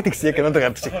юу? Бүр яг тэгсэн яг кинонд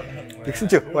гардаг шиг. Тэгсэн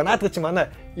чи наадах чи манай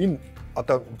энэ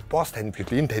одоо босс танд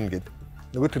гэхэл энэ тань гэд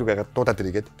нөгөө төрөг агаад дуудаад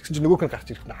ирээгээд тэгсэн чи нөгөөх нь гарч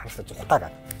ирэхэд харсаа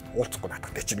зугатаагаад уулзахгүй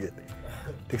наадахтай чинь гээд.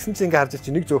 Тэгсэн чи ингээ харж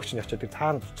чи нэг зөөгч нь очиод тэр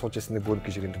цаана сууж ирсэн нэг бүрэг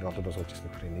гişрийн тэр олоод сууж ирсэн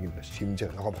нөхрийн нэг нь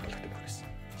шивнжээр ногоо бодлогтой байсан.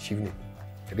 Шивнэ.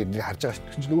 Би нэг харж байгаа шүү.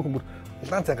 Тэгсэн чи нөгөөх нь бүр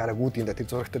улаан цай гараа гүйдэг юм да тэр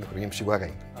зурагтай нөхөр юм шиг байгаа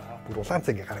юм. Бүр улаан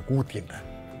цай ингээ гараа гүйдэг юм да.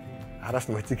 Араас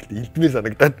нь моциклд элдмээр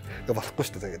санагдаад болохгүй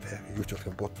шүү дээ тэгээд юу ч болох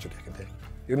юм буудчих яг юм те.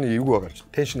 Ер нь эвгүй байгаа ч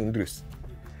теншн өндөр байсан.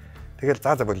 Тэгэл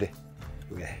за болиё.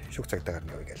 Юу гээ шүүх цагдаагаар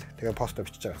нь явъя гээл. Тэгээд постоо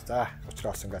бичиж байгаа. За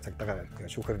уучраа олсон гээ цагдаагаар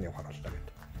шүүхээр нь явахаар боллоо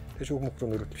гэдэг. Тэгээд шүүх мөхрөө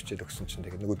нөрөд бичээд өгсөн чинь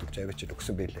тэгээд нөгөө дүрж авчиад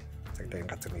өгсөн байлээ. Цагдаагийн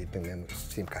газар нэг эдэн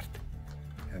SIM карт.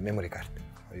 Memory card.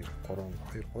 2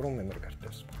 3 memory card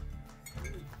байсан.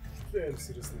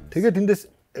 Тэгээд эндээс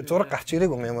зураг гарч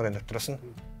ирээгүй memory дотроос нь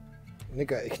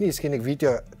нэг эхний хэсгийн нэг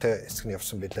видеотой хэсэг нь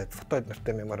явсан байлаа. Фото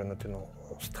нартай меморинууд нь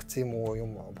устгацсан юм уу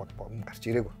юм гарч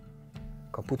ирээгүй.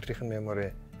 Компьютерийн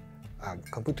memory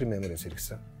компьютерийн memory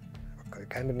сэргсэн.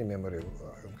 Камерны memory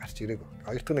гарч ирээгүй.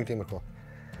 Хоёр дахь нэг тиймэрхүү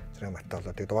зэрэг маттай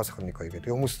болоо. Тэгээ дугаас ах 1 2 гэдэг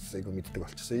хүмүүс айгу мэддэг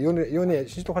болчихсон. Юуны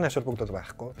шинж тухааны ашиг бүгд бол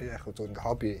байхгүй. Тэгээ яг зөв ингээ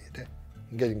хобби те.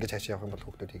 Ингээ цааш явах юм бол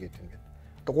хүүхдүүд хийгээд юм гээд.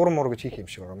 Одоо 3 муур гэж хийх юм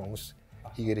шиг байгаа хүмүүс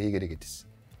хийгээрээ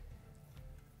гэдээсэн.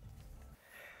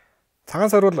 Цагаан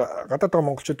сар бол гадаад байгаа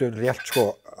монголчууд ялчгүй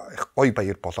их гоё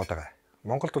баяр болоод байгаа.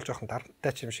 Монголд бол жоохон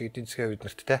дарамттай ч юм шиг эдийн засгийн үед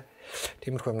нарт те.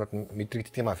 Тиймэрхүү юмнууд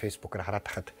мэдрэгддэг юм а фэйсбүүкээр хараад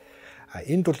тахад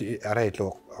энд бол арай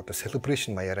илүү одоо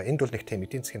celebration маяараа энд бол нэг тийм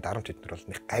эдийн засгийн дарамт эднэр бол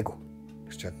нэг гайгүй.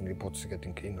 Гэж чад нэг бууц гэдэг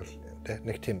ингээ энэ бол те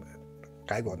нэг тийм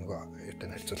гайгүй нөгөө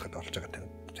юутай харьцуулахад болж байгаа тань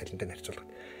цалинтай харьцуулахад.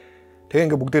 Тэгээ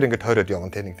ингээд бүгдээр ингээд тойроод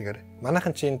явна те нэгдгээр.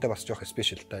 Манайхан чи энэтэй бас жоох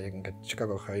спешиал та яг ингээд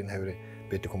Чикагогийн хаврын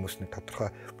байдаг хүмүүс нэг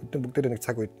тодорхой бүгдээр нэг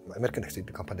цаг үед Америкийн такси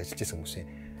гэдэг компанид ажиллаж байсан хүмүүсийн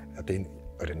одоо энэ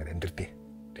оройноор амьдэрдэг.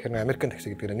 Тэгэхээр Америкийн такси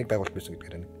гэдгээр нэг байгуулалт байсан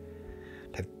гэдгээр нэг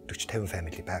 40-50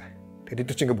 family байв. Тэгээд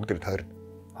эдгээр чинь ингээд бүгдээр тойрно.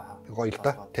 Гоё л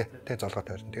да. Тэ золгоо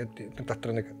тойрно. Тэгээд эдгээр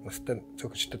дотор нэг настай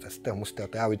цөөхчтэй застай хүмүүстэй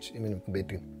одоо аав ээж юм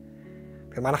байдаг.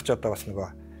 Тэгэхээр манайх ч одоо бас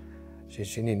нөгөө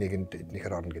шиний нэгэнд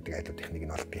эднийхэр орно гэдэг айлууд техник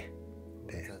нь болдгий.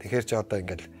 Тэгэхээр ч одоо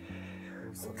ингээл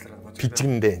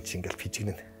пижигнэндээ чи ингээл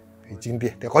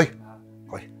пижигнэндээ. Тэгээ гоё.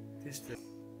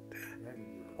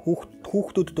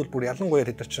 Хүүхдүүдэд бол бүр ялангуяа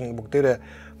тэд нар чинь бүгдээрээ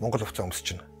Монгол хувцас өмсөж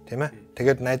чинь, тийм ээ.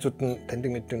 Тэгээд найзууд нь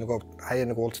таньдаг мэддэг нөгөө хаяа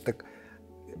нэг уулздаг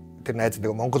тэр найзууд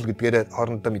нөгөө Монгол гэдгээрээ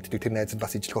хоорондоо мэддэг тэр найзууд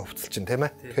бас ижлэхөө хувцас чинь, тийм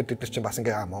ээ. Тэгэхээр тэд нар чинь бас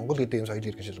ингээ Монгол гэдэг юм соёл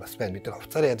иргэн шил бас байна. Бид нар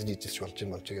хувцаараа ядаж ижиж болж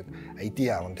юм болж тэгээд ID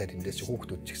аавн тэ тэндээс чи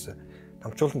хүүхдүүд ч гэсэн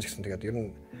намчуулсан ч гэсэн тэгээд ер нь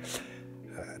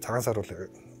цагаан сар бол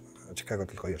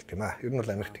Чикагод л гоё юм аа. Ер нь бол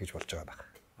Америкт гэж болж байгаа баг.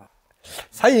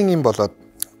 Сая юм болоод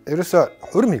ерөөсө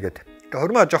хурим хийгээд. Тэгээ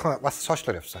хурмаа жоохон бас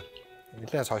сошиалар явсан.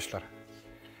 Нилээн сошиалар.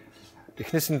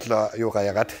 Эхнээс нь л юугаа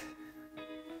ягаад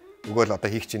өгөөл одоо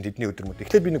хийх чинь тэдний өдөр мөд.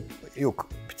 Эхлээд би нэг юуг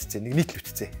бичсэн. Нэг нийтлэл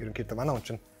бичсэн. Ерөнхийдөө манай хүн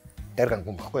чинь дарган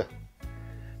хүн баггүй.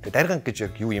 Тэгээ дарган гэж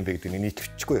яг юу юм бэ гэдэг нэг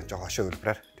нийтлэл биччихгүй. Жоо хошоо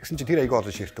хөлбраар. Тэгсэн чинь тэр аягүй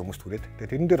олон ширтэ хүмүүст түрээд. Тэгээ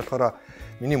тэрэн дээр болохоор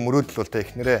миний мөрөөдөл бол тэ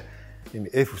эхнэрээ ийм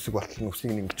F үсэг болтол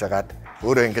нүсийг ингэж жагаад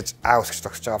өөрөө ингэж А үсгэж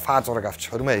тогсож байгаа фа зураг авч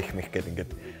хормоо их мэх гэдэг ингэж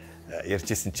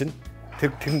ярьжсэн чинь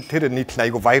тэр нийтлэл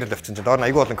аягүй вайрал авчихсан чинь доор нь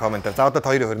аягүй олон комментар за одоо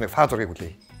хоёрын хормыг фа зургийг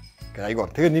хүлээе. Ингээ аягүй.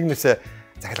 Тэгээ нэгнээсээ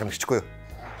захиалга нэгчихгүй юу.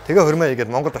 Тэгээ хормоо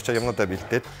игээд Монголд очиод юмнуудаа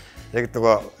бэлдээд яг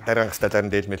нөгөө дарангастай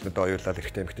зарим дээлмэлнүүдээ оюулаад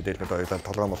эрэгтэй эмэгтэй дээлмэлнүүдээ оюулаад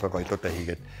толгой молгойг оюулуудаа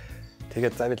хийгээд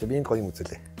тэгээд за билээ би энэ гоё юм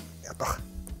үзүүлээ. Ядах.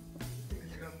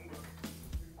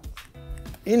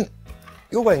 Энэ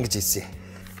юугаа ингэж хийсэн.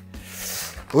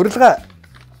 Урилга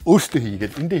өөртөө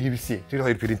хийгээд эндээ хэвлсэн. Тэр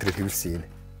хоёр принтерээр хэвлсэн юм.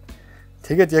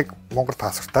 Тэгээд яг Монгол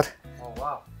паспортаар.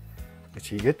 Гэж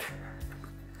хийгээд.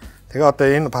 Тэгээ одоо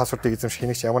энэ паспортыг эзэмших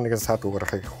хинэгч ямар нэгэн саад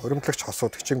уграхыг хуримтлагч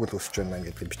хосууд хичээнгүйл өсөж байна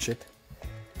гэдгийг бичээд.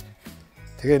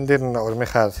 Тэгээ энэ дээр нь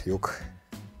урмынхаа юг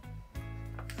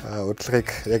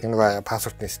урилгыг яг нэг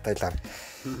паспортны стайлаар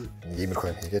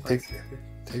иймэрхүү юм хийгээд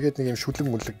тэгээд нэг юм шүлэг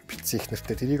мүлэг бичсэн их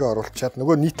нэртэй тэрийг оруулчаад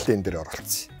нөгөө нийтлээ энэ дээр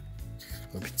оруулсан.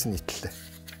 Нөгөө бичсэн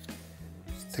нийтлээ.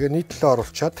 Тэгээ нийтлээ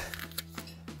оруулчаад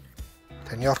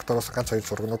Нью-Йоркт орсон ганц хоёр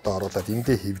зургуудаа оруулаад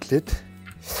эндээ хэвлээд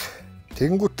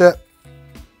тэгэнгүүтээ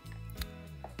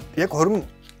яг хорим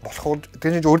болох уу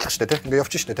тэр чинь өөрлөх штэ тий. Ингээ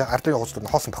явчих штэ тий. Ардын хуудсууд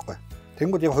нь хоосон байхгүй.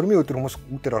 Тэгэнгүүт яг хоримын өдөр хүмүүс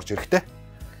бүгдээр орж ирэхтэй.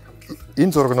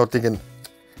 Энэ зургуудыг нь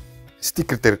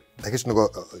стикер дээр дахиж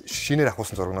нөгөө шинээр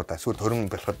авахсан зургуудаа сүйд хорим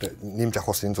болоход нэмж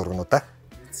авахсан энэ зургуудаа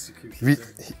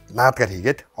наадгаар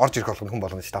хийгээд орж ирэх болгоно хүн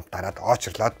болгоно штамп дараад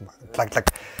очрлоод лаглаг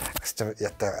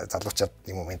ята залуучаад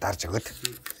юм уу дарж өгöd.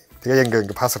 Тэгээ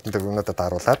ингээ паспортын дээр юмнуудаа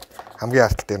даруулаад хамгийн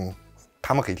арт дээр нь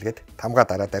тамга хийлгээд тамгаа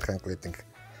дараа дарихангүй гэдэг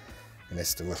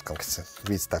энэс welcome гэсэн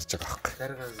виз дарж байгаа байхгүй.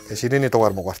 Тэгээ ширээний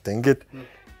дугаар муугаартай ингээд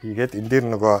хийгээд энэ дээр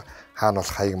нөгөө хаана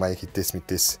болох хаяг маяг хідээс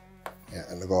мэдээс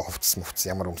нөгөө хувцас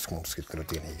ямар өмсөх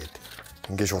гэдгэрүүдийг хийгээд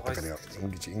ингээд шууд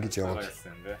ингэж яваад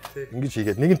ингэж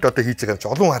хийгээд нэгэнт одоо хийж байгаа юм чи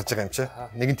олон харж байгаа юм чи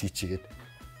нэгэнт хийчигээд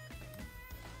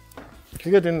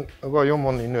тэгээд энэ нөгөө юм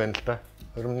уу энэ байна л да.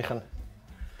 Хөрмнийх нь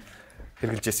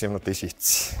хэрэгжилжсэн юмнуудыг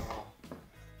шийдсэн.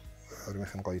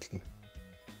 Хөрмийнх нь гоёлно.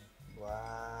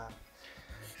 Ваа.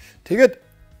 Тэгээд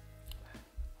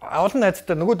олон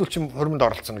найзтай нөгөөдөл чинь хөрмөнд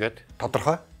оролцсон гээд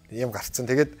тодорхой юм гарцсан.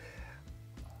 Тэгээд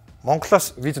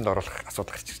Монголоос визэнд оруулах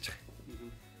асуудал гарч ирж байгаа.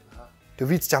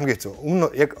 Тэгээд виз ч хамгийн хэцүү. Өмнө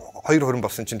яг 2 хөрмөн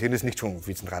болсон чинь тэрнээс нэг ч хүн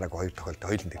визэнд гараагүй 2 тохиолдолд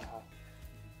хоёулын дээр.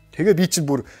 Тэгээд би чинь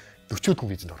бүр 40 хүн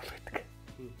визэнд оруулах гэдэг.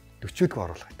 40 хүн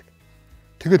оруулах гэдэг.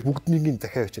 Тэгээд бүгднийг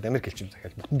захиа бичээд Америк хэлчим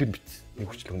захиал бүгдэн дээр бичсэн. Нэг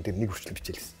хүртэл хүн дээр нэг хүртэл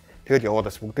бичээлсэн. Тэгээд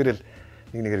явуулаас бүгдээрээ л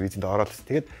нэг нэгээр визэнд ороолсон.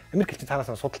 Тэгээд Америк хэлчим цаанаас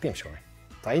нь судалдаг юм шиг байна.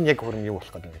 За энэ яг хөрм юу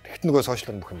болох гэдэг юм. Тэгт нөгөө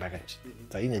сошиал бүх юм байгаа юм чи.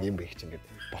 За энэ яг юм бэ гэж ингээд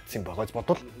ботсон болгож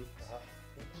бодвол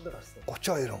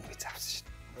 32 хүн виз авсан шүү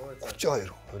дээ.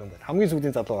 32 хүн байна. Хамгийн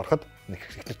сүүлийн залуу ороход нэг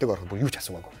ихнэртэйг ороход бүр юу ч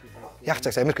асуугаагүй. Яг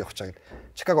ч агс Америк явах чагаад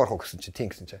Чикаго орох гэсэн чи тийм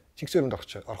гэсэн чи. Чиксээр өнд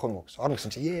орох юм уу гэсэн. Орно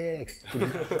гэсэн чи ээ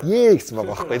гэсэн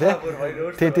байгаа байхгүй тий.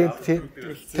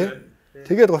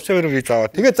 Тэгээд 32 виз аваа.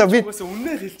 Тэгээд за виз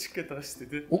үнээр хэлчих гээд байгаа шүү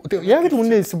дээ тий. Яг л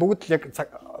үнээр хэлсэн бүгд л яг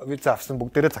виз авсан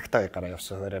бүгдээрээ цагтаа гараа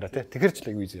явсан хуваараараа тий. Тэгэхэр ч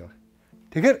л виз яваа.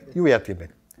 Тэгэхээр юу яадаг юм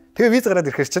бэ? Тэгээ виз гараад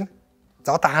ирэхэр чинь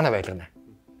за одоо хаана байлгана?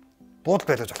 Буудал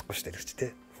байлгаж болохгүй шүү дээ тэр чи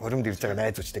тий. Хоримд ирж байгаа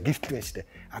найзуудтай гэртэл байна шүү дээ.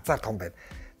 Азар том байна.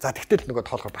 За тэгтэл нөгөө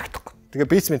тоолгоор багтахгүй. Тэгээ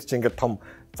бейсмент чинь ингээд том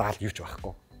заал юу ч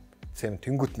байхгүй. Сэм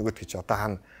тэнгуут нөгөөд гэж одоо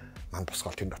хаана манд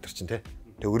босгоол тэр дотор чинь тий.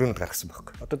 Тэгээ өрөөнд гаргасан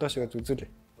байхгүй. Одоо доошоо үзүүлээ.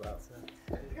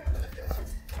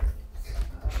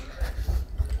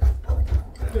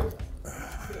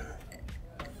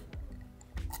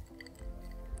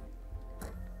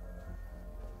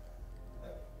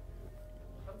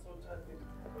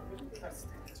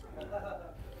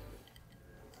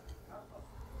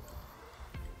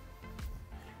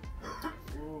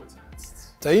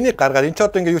 За энийг гаргаад энэ ч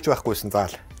одоо ингээ юу ч байхгүйсэн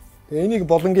заал. Тэгээ энийг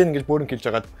болонгийн ингэж бөөрн хэлж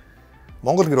хагаад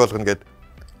Монгол гэр болгоно гэд.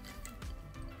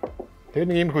 Тэгээ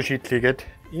нэг иймэрхүү шийдэл хийгээд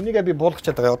энийгээ би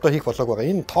буулгачаад байгаа. Одоо хийх болоог байгаа.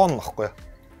 Энэ тоон нөхгүй.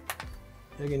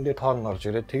 Яг эндээ тоон орж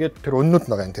ирээд тэгээд тэр өннүүд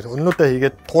байгаа энэ. Тэр өннүүдээ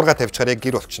хийгээд туурга тавьчихаар яг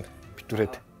гэр болчихно.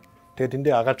 Битүүрээд. Тэгээд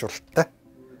эндээ агааж уралтай.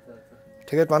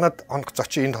 Тэгээд манад хоног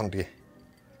зочин энд хондгийг.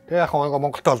 Тэгээ яг хоног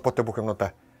Монголтой холбоотой бүх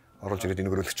юмнуудаа оруулж ирээд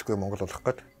өнгөрүүлэхчгүй Монгол болох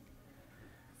гээд.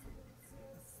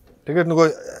 Тэгээд нөгөө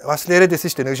бас яриад байсан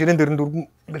шүү дээ. Нэг ширээн дөрөнд дөрвөн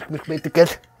мэрх байдаг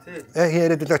гэл.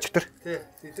 Яриад л очтер. Тий,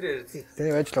 тэдрээ яриад.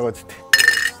 Тэгээ ажиллагаа үзтээ.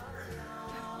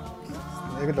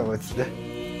 Яг л байгаа ч дээ.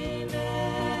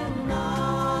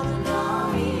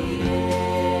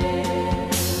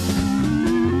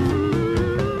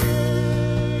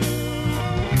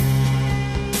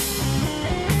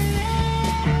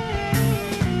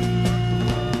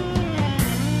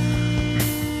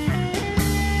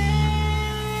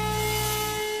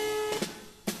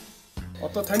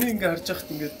 Одоо таны ингээ харж байхад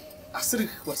ингээд асар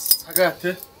их бас цагаа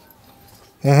тий.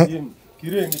 Ийм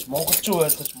гэрээ ингэж монголчуу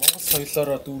байлгаж монгол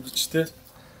соёлоороо дүүргэж тий.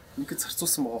 Ингээд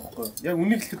зарцуулсан байгаа байхгүй юу? Яг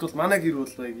үнийг хэлэхэд бол манай гэр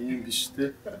бол яг ийм биш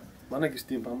тий. Манай гэрт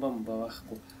ийм бамбам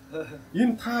байхгүй.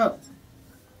 Энэ та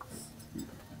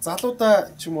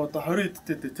залуудаа ч юм уу одоо 20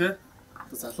 эдтэй дээ тий.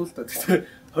 Одоо залуулдаа тий.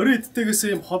 20 эдтэйгээс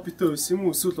ийм хоббитой байсан юм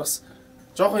уу эсвэл бас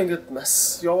жоохон ингээд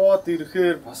нас яваад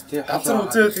ирэхээр бас тий газар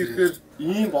үзээд ирэхээр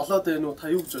ийм болоод байна уу та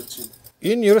юу гэж бодож байна?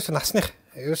 Энэ ерөөс насных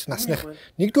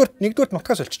нэгдүгээр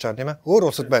нутгаас олчиж байгаа юм аа. Өөр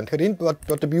улсад байна. Тэгэхээр энд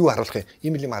одоо би юу харуулах юм?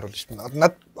 Ийм юм харуулна шүү дээ.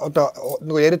 Над одоо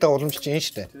нөгөө яриад байгаа уламжлалч энэ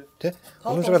шүү дээ. Тэ?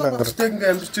 Уламжлал ангар ингээ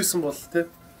амьдарч ирсэн бол тэ.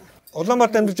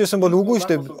 Улаанбаатарт амьдарч ирсэн бол үгүй шүү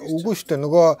дээ. Үгүй шүү дээ.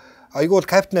 Нөгөө айгуул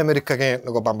Капитан Америкагийн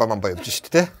нөгөө бамбаа явж шүү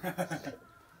дээ. Тэ?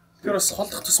 Тэр бас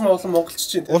холдох тусмаа улан монголч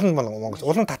чинь.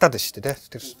 Улан татаад байна шүү дээ.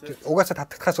 Тэр угаасаа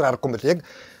татахаас аргагүй юм бэл яг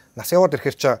нас яваад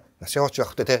ирэхээр ч нас яваач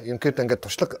явахтай те ерөнхийдөө ингээд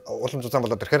туршлага улам зузаан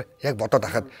болоод ирэхээр яг бодоод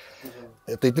ахаад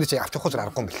одоо эдний чинь авч явахаас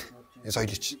аргагүй юм бэл. Энэ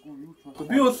соёлч.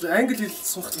 Би бол англи хэл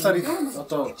сурах талаар их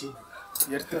одоо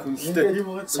ярьдаг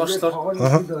хүнэлтэй сошиалор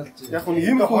яг нь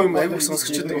ийм хөө юм аягүй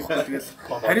сонсогч байдаг байхгүй тэгэл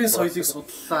харийн соёлыг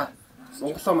судлаа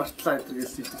монголоо мартлаа гэдэг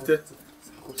л хэлдэг те.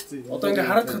 Одоо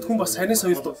ингээ хараад хад хүн бас харийн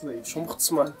соёлд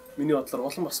шумбагдсан миний бодлоор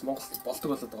улам бас Монголд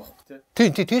болдог болоод байгаа байхгүй те.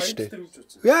 Тийм шүү дээ.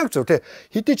 Яг зөв те.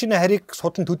 Хэдий ч энэ харийг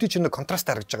судан төдий ч энэ контраст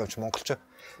харагдаж байгаа юм чи монголч.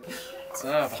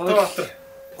 За Батбатар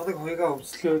Ходог хоёгаа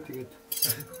өвслөө тэгээд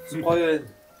гоё байна.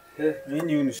 Тэ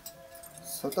энэ юу нэ?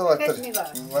 Содоватар.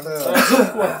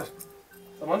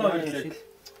 Манай хоёр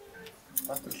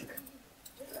Батбилэг.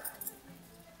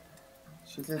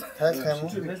 Шилээ тайлах юм уу?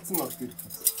 Хэлцэн орж ирэх.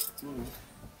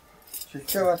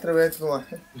 Шилээ Батар байдгүй.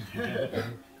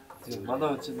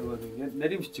 Манай ч нөгөө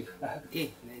нарийн бичих.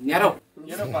 Тий, Нярав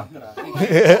Батар.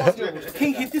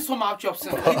 Хин хэдий сум авч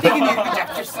явсан. Хэдийг нь иргэж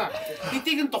авчирсан.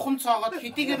 Хэдийг нь тухам цоогоод,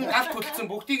 хэдийг нь галт төлсөн.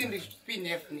 Бүгдийг нь би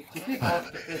нэрх нэг.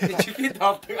 Чихээ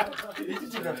тавдаг.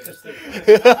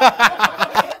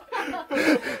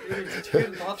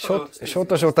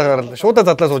 Шуудаа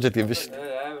задлаа сууж идэг юм биш.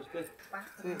 Амар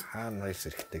тий. Хаа ноёс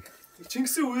эрэхтэй.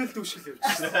 Чингисийн үйл дүүшил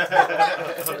явчихсан.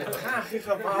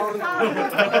 Ахийнхаа маавар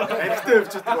аригтай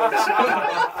явчихдаг байна.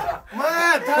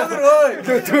 Маа тагэр ой.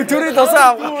 Төрийн тосоо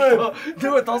авах.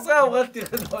 Тэгээ тосоо авгаад тийм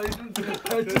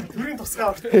төрийн тосгоо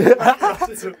авах.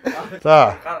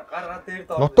 За.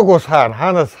 Нутаг ус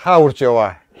хаанаас хаа урж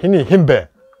яваа? Хэн бэ?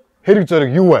 Хэрэг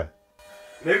зориг юу вэ?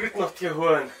 Мэргэд нутгийн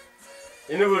хөө байна.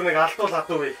 Энэгээр нэг алдуул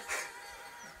хадуу бай.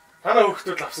 Танаа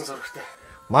хүүхдүүд авсан сорогтой.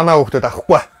 Манай хүүхдүүд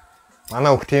авахгүй.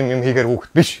 Манай хүүхд тийм юм хийгээр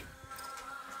хүүхд биш.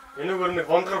 Энэгээр нэг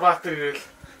Бонгор Баатар ирэл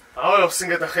аваа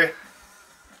явсан гэдэг ахыг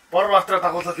Бор Баатараа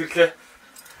дагуулаад ирлээ.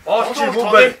 Боолчи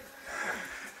хүн бай.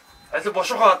 Аль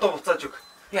бошоогоо адуу буцааж өг.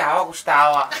 Би аваагүй шүү дээ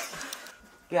аваа.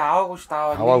 Би аваагүй шүү дээ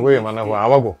аваа. Аваагүй манай хүү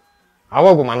аваагүй.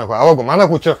 Аваагүй манай хүү аваагүй. Манай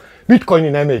хүү чи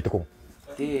биткойны 8 идэх хүн.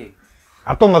 Тий.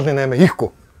 Адуу малны 8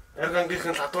 хийхгүй. Яг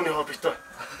ангийнхэн л адууны хоббитой.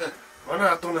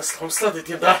 Манай адуунаас хумслаад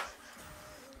идэв юм да.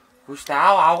 Хүчтэй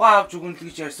авгаа авч өгнө л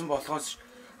гэж ярьсан болохоос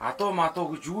адуу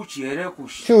мадуу гэж юу ч яриаггүй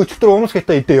ш. Чи өчтөр умс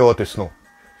хэтэ идэ яваад байсан уу?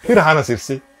 Тэр хаанаас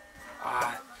ирсэн?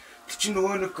 Тэр чинь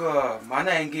нөгөө нэг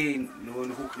манай ангийн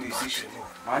нөгөө нэг хүүхний исэн ш.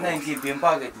 Манай ангийн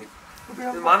бямба гэдэг нэг.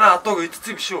 Манай адууг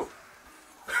идсэн юм шүү.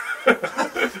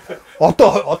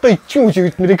 Одоо ичсэн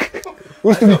үү эднэрийг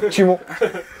өөртөө иччих юм уу?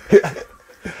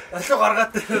 Алуу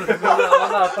гаргаад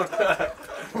манай адууг.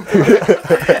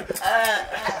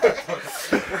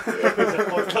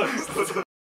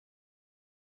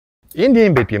 Энд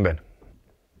юм байдаг юм байна.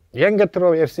 Яг ингээд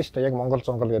руу ярьсан шүү дээ. Яг Монгол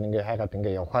зонгол гэх ингээ хайгаад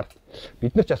ингээ явхаар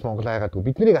бид нар ч бас Монгол хайгаадаг.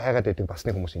 Биднийг хайгаад байдаг бас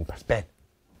нэг хүмүүс энд бас байна.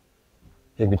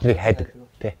 Яг биднийг хайдаг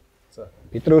тий.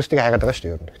 Бид нар өөрсдөө хайгаад байгаа шүү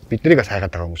дээ ер нь. Биднийг бас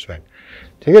хайгаад байгаа хүмүүс байна.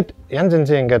 Тэгээд янз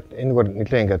янзын ингээд энэгээр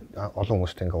нэлээ ингээд олон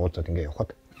хүмүүстэй ингээд уулзаад ингээд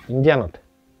явхад индианууд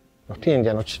нутгийн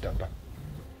индианууд шүү дээ одоо.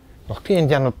 Нутгийн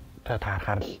индианууд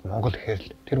таарахаар л Монгол гэхээр л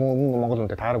тэр өмнө Монгол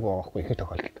үнтэй таараагүй байгаа байхгүй ихэнх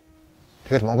тохиолдолд.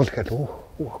 Тэгээд Монгол гэхээр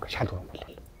өөх шал гурван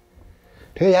боллоо.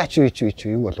 Тэгээ яач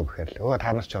юу болов гэхээр л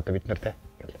таарнаас ч одоо бид нар те.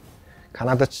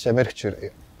 Канадач, Америкч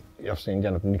явсан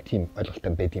индианууд нэг тийм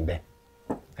ойлголттой байд юм байна.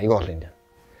 Аюул бол индиан.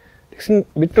 Тэгсэн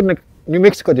бид нар нэг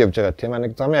Нью-Мексикод явж байгаа тийм аа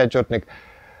нэг замын хажууд нэг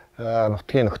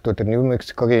нутгийн нөхдөө тэр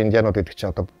Нью-Мексикогийн индианууд гэдэг чинь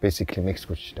одоо basically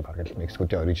Мексикч шүү дээ. Бараг л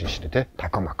Мексикуудын origin шүү дээ, тэ.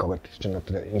 Тако мако гэдэг чинь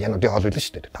одоо индиануудын хоол байлаа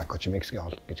шүү дээ. Тако чи Мексикийн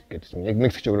хоол гэж гэдэг. Яг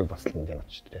Мексикч өөрөө бас л индианууд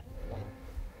шүү дээ.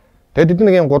 Тэгээд бид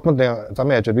нэг юм гудмад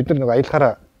замын хажууд бид нар нэг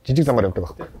аялахаараа жижиг замаар явдаг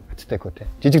байхгүй. Ацтайко тэ.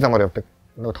 Жижиг замаар явдаг.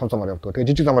 Нөгөө том замаар явдаг. Тэгээд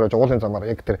жижиг замаар явж уулын замаар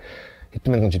яг тэр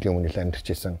хэдэн мянган жилийн өмнө л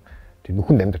амьдарчээсэн тэр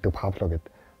нүхэнд амьдардаг Пабло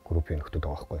гэдэг группийн нөхдүүд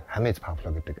байгаа байхгүй. Хамез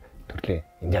Пабло гэдэг төрлийн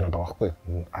индианууд байгаа байхгүй.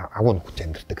 Агуу нөхөж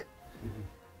амьдардаг.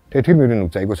 Тэгээд тэр мөрийн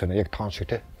үз айгуу сонио яг тоон шиг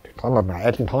те. Тооноор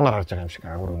айлын тооноор харж байгаа юм шиг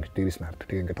агуур ингээд дээрээс нь хардаг.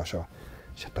 Тэгээд ингээд дошоо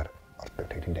шатаар ордог.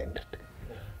 Тэгээд тэнд амьдардаг.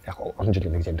 Яг олон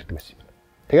жилийн нэг амьдардаг байсан юм.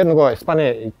 Тэгээд нөгөө Испани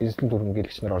эзлэн дүрм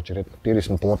гэлэгч нар орж ирээд дээрээс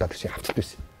нь буудаад шиг хавцдаг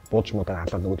байсан. Бууж муудаа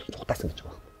халаад нөгөө цухтаасан гэж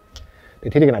байгаа.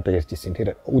 Тэгээд тэрийг надад ярьж ирсэн.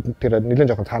 Тэр нэлээд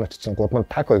жоохон цаана очсон гудман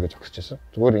тако гэж зогсож байсан.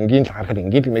 Зүгээр энгийн л харахад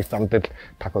энгийн л мекс замд л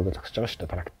тако гэж зогсож байгаа шүү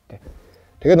дээ практиктэй.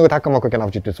 Тэгээд нөгөө тако моког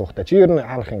авч идэл суухтаа чи ер нь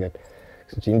хаанах ингээд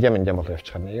гэсэн чи индиан болоо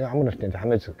явчихна. Ямар нэртэй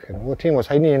хамаач гэх юм. Тийм үү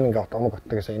саяны энэ ингээд омог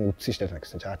оттогоос энэ үдсэн шүү дээ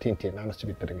гэсэн чи тийм наанаас чи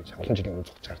бид нар ингэж олон жилийн өмнө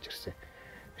зогсож харж ирсэн.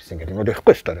 Ирсэн ингээд нөгөө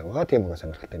ихгүй шүү дээ. Тийм үгээ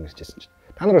сонирхолтой нэрчээсэн чи.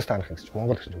 Та нараас таанах гэсэн чи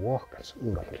Монгол гэсэн чи воох гэсэн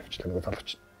өөр болоо явчихлаа нөгөө залууч.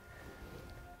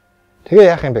 Тэгээ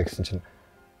яах юм бэ гэсэн чинь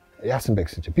яасан бэ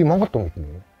гэсэн чи би Монгол дүн гэдэг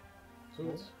юм.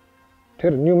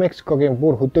 Тэр Нью-Мексикогийн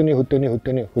бүр хөдөө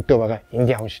байгаа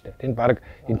Индиан хүн шүү дээ. Тэнд баг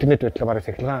интернет байдлаа баг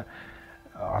цахилгаан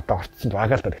одоо орцсонд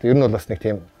байгаа л да. Тэгэхээр ер нь бол бас нэг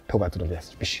тийм төв газар бол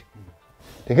яасан биш.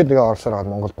 Тэгэхээр тэгээ Оросоор аваад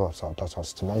Монголд буусан одоо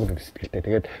сонссон Монгол их сэтгэлтэй.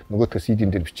 Тэгээд нөгөөдгөө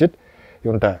CD-н дээр бичээд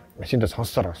юунда машиндаа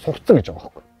сонссоор сурцсан гэж байгаа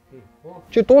байхгүй.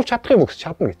 Чи дуулж чадах юм уу гэж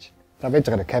чадна гэж. За байж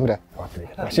байгаа камера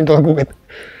машин дууггүй гэдэг.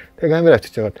 Тэгээ камера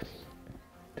авчиж яваад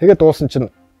тэгээ дуулсан чинь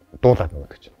дуулаад нөгөө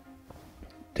гэж.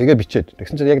 Тэгээ бичээд.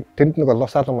 Тэгсэн чинь яг тэнд нэг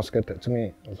Лос Аламос гэдэг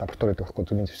зүүнний лаборатори гэдэг байхгүй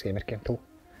зүүнний зэвсэг Америкийн төв.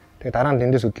 Тэгээ дараа нь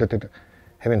тэндээс хөдлөөд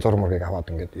хавийн зураг мургийг аваад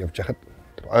ингээд явж яхад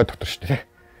ой дотор шүү дээ.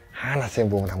 Хаанаас юм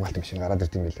бүүн хамгаалт машин гараад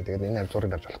ирд юм билээ. Тэгээд энэ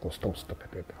зургийг авч болохгүй устдаг.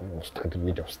 Тэгээд хамгийн устдах гэдэг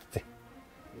видео устцээ.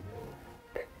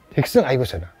 Тэгсэн айгуу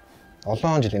сонио.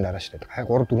 Олон жилийн дараа шүү дээ.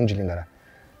 3-4 жилийн дараа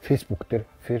Facebook дээр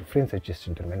friend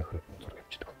suggestion дээр манай хөр зураг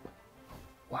авчдаг.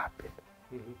 Ваа гэдэг.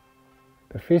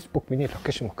 Тэр Facebook миний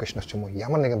локейшн ч юм уу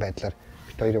ямар нэгэн байдлаар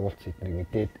бит хоёрыг уулзах эднийг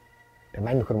мэдээд тэр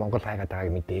манай нөхөр Монгол хайгаад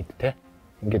байгааг мэдээд те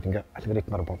ингээд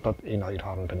алгоритмаар бодоод энэ хоёр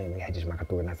хооронд нэг хажиж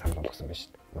магадгүй надад санал болгосон байна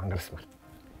шүү дээ. Мангар смарт.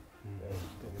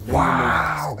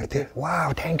 Вау гэдэг.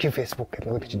 Вау, thank you Facebook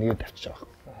гэдэг нөгөө чинь нэгэд авчиж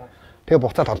байгаа. Тэгээ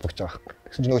буцаад холбогдож байгаа байхгүй.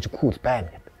 Тэгсэн чинь нөгөө чинь cool байна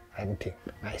гэдэг. Харин тийм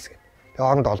nice гэдэг. Тэгээ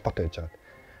хоорондоо холбоотой байж байгаа.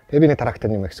 Тэгээ би нэг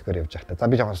тарактаар Нью-Мексикоор явж байхдаа за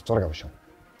би жоохон зураг авах шүү.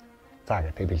 За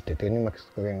гэдэг бэлдээ. Тэгээ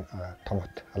Нью-Мексикогийн том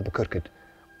хот Албукеркед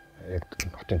яг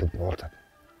хотын төв уулзаад.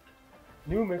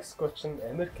 Нью-Мексико ч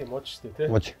Америкийн мод шүү дээ,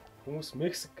 тийм. Мод. Хүмүүс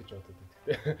Мексик гэж боддог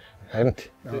тийм. Харин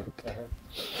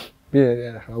би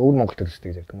өвөр Монгол төрөлстэй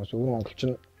гэж ярьдаг. Хүмүүс өвөр Монгол ч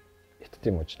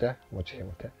иттэй мож те. Мож гэх юм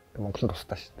уу те. Монгол нь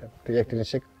тустай шүү дээ. Тэг яг тэр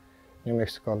шиг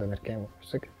Нью-Мексико Америкийн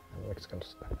хэсэг Мексикын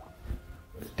тустай.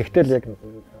 Тэгтэл яг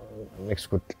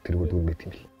Мексикод тэргүүд үгүй юм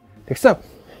бэл. Тэгсэн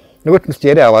нөгөөт нь ч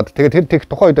яриа аваад тэгээд тэр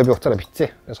тухайн үедээ би уцаараа битсэн.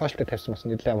 Тэгээд сошиал дээр тавьсан бас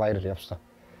нэлээд вайрал явсан.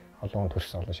 Олон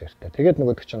төрсэн олон ширтэй. Тэгээд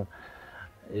нөгөөд чинь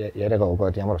яриагаа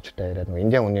өгөөд ямар очтой яриад нөгөө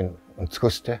Индиан үнийн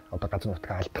өнцгөөстэй одоо газар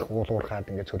нутгаа алдах уулуурхаад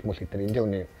ингээд цөлмөл гэдэг Индиан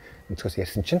үнийн өнцгөөс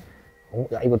ярьсан чинь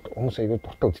айгуу хүмүүс айгуу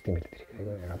дуртай үздэг юм билээ тэрийг.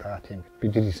 Яагаад тийм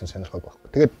би дэр хийсэн сонирхог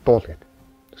байхгүй. Тэгээд дуул гэдэг.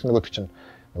 Тэгсэн нөгөөд чинь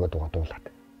нөгөө дуугаа дуулаад.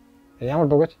 Ямар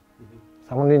дуу гэж?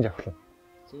 Самундын жавхлан.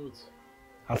 Зүү.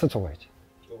 Алсаж цугаа гэж.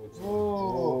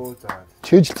 Оо за.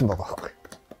 Чийжилсэн байгаа байхгүй.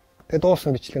 Тэгээд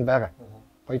дуусан бичлэг нь байгаа.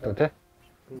 Гоё дуу те.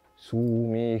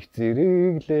 Сүмих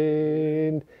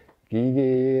зэрэглэнд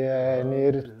гигээ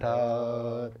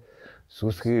нэртад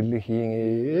сүсгэлхийн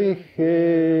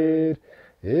эхээр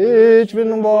ээж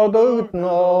минь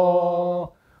бодогдно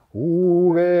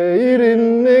үгээ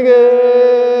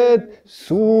ирнэгээд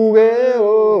сүгээ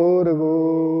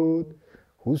өргөөд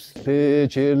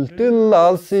хүслэж элдэл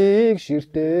алсыг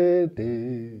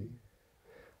ширтээдээ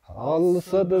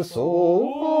алсад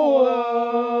суугаа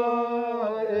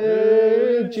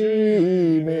ээжимээ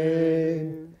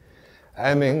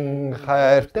амин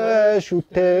хайртай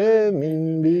шүтээ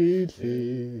минь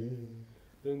билээ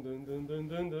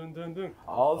дэн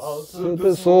алсад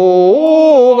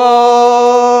суугаа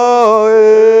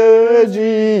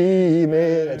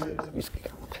ээжимээ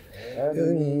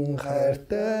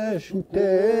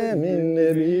Үнтэй минь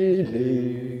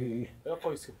билээ. Яг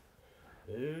гоё хэсэг.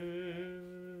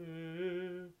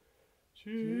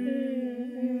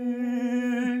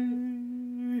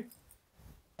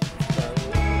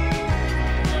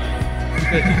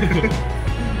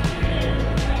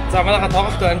 За манайха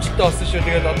тоглолтоо амжилттай болсон шүү.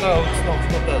 Тэгээд одоо өнгөрсөн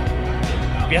тоглолтуудаа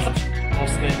бялгаж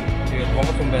тоосноо. Тэгээд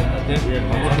Монгол хүн байна тийм.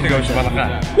 Монголыг авч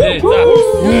манайха. За.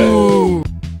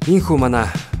 Ийхүү манай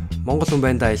Монгол хүн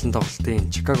байна даа аялын тоглолтын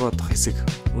Чикаго дахь хэсэг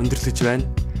өндөрлөж байна.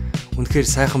 Үнэхээр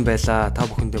сайхан байлаа. Та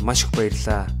бүхэндээ маш их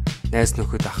баярлалаа. Найз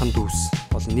нөхөд, ахын дүүс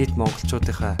болон нийт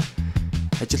монголчуудынхаа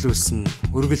ажил үйлс нь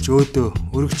өргөлж өөдөө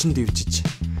өргөчөнд дэвжиж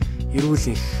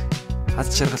эрүүл их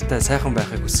аз жаргалтай сайхан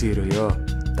байхыг хүсэн өрөөё.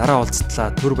 Дараа уулзтлаа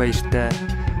түр баяртай.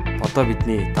 Одоо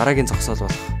бидний дараагийн зогсоол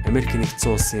болох Америк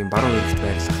нэгдсэн улсын баруун эрэгт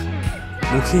байрлах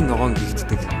мөнхийн ногоон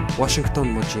гихтдэг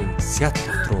Вашингтон мужийн Сиэтл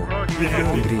хот руу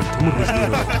өдрийн төмөр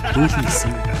хөлнөрөөр дүүлэн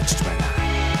гисэн очиж байна.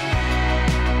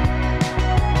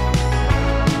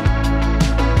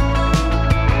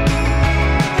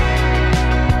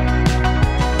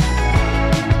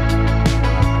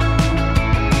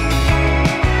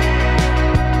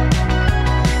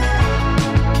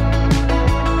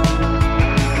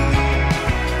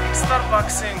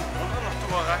 Starbucks-ийн уран нутаг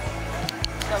байгаа.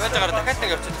 Байж байгаа дахиад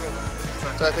нэг явчих.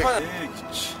 За тийм.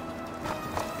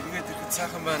 Эргээд ирэхэд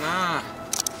сайхан байна.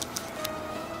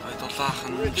 Ой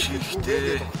дулаахан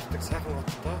чихтэй. Сайхан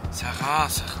бодтой. Сайхан.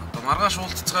 Одоо маргааш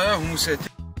уулзцгаая хүмүүсээ.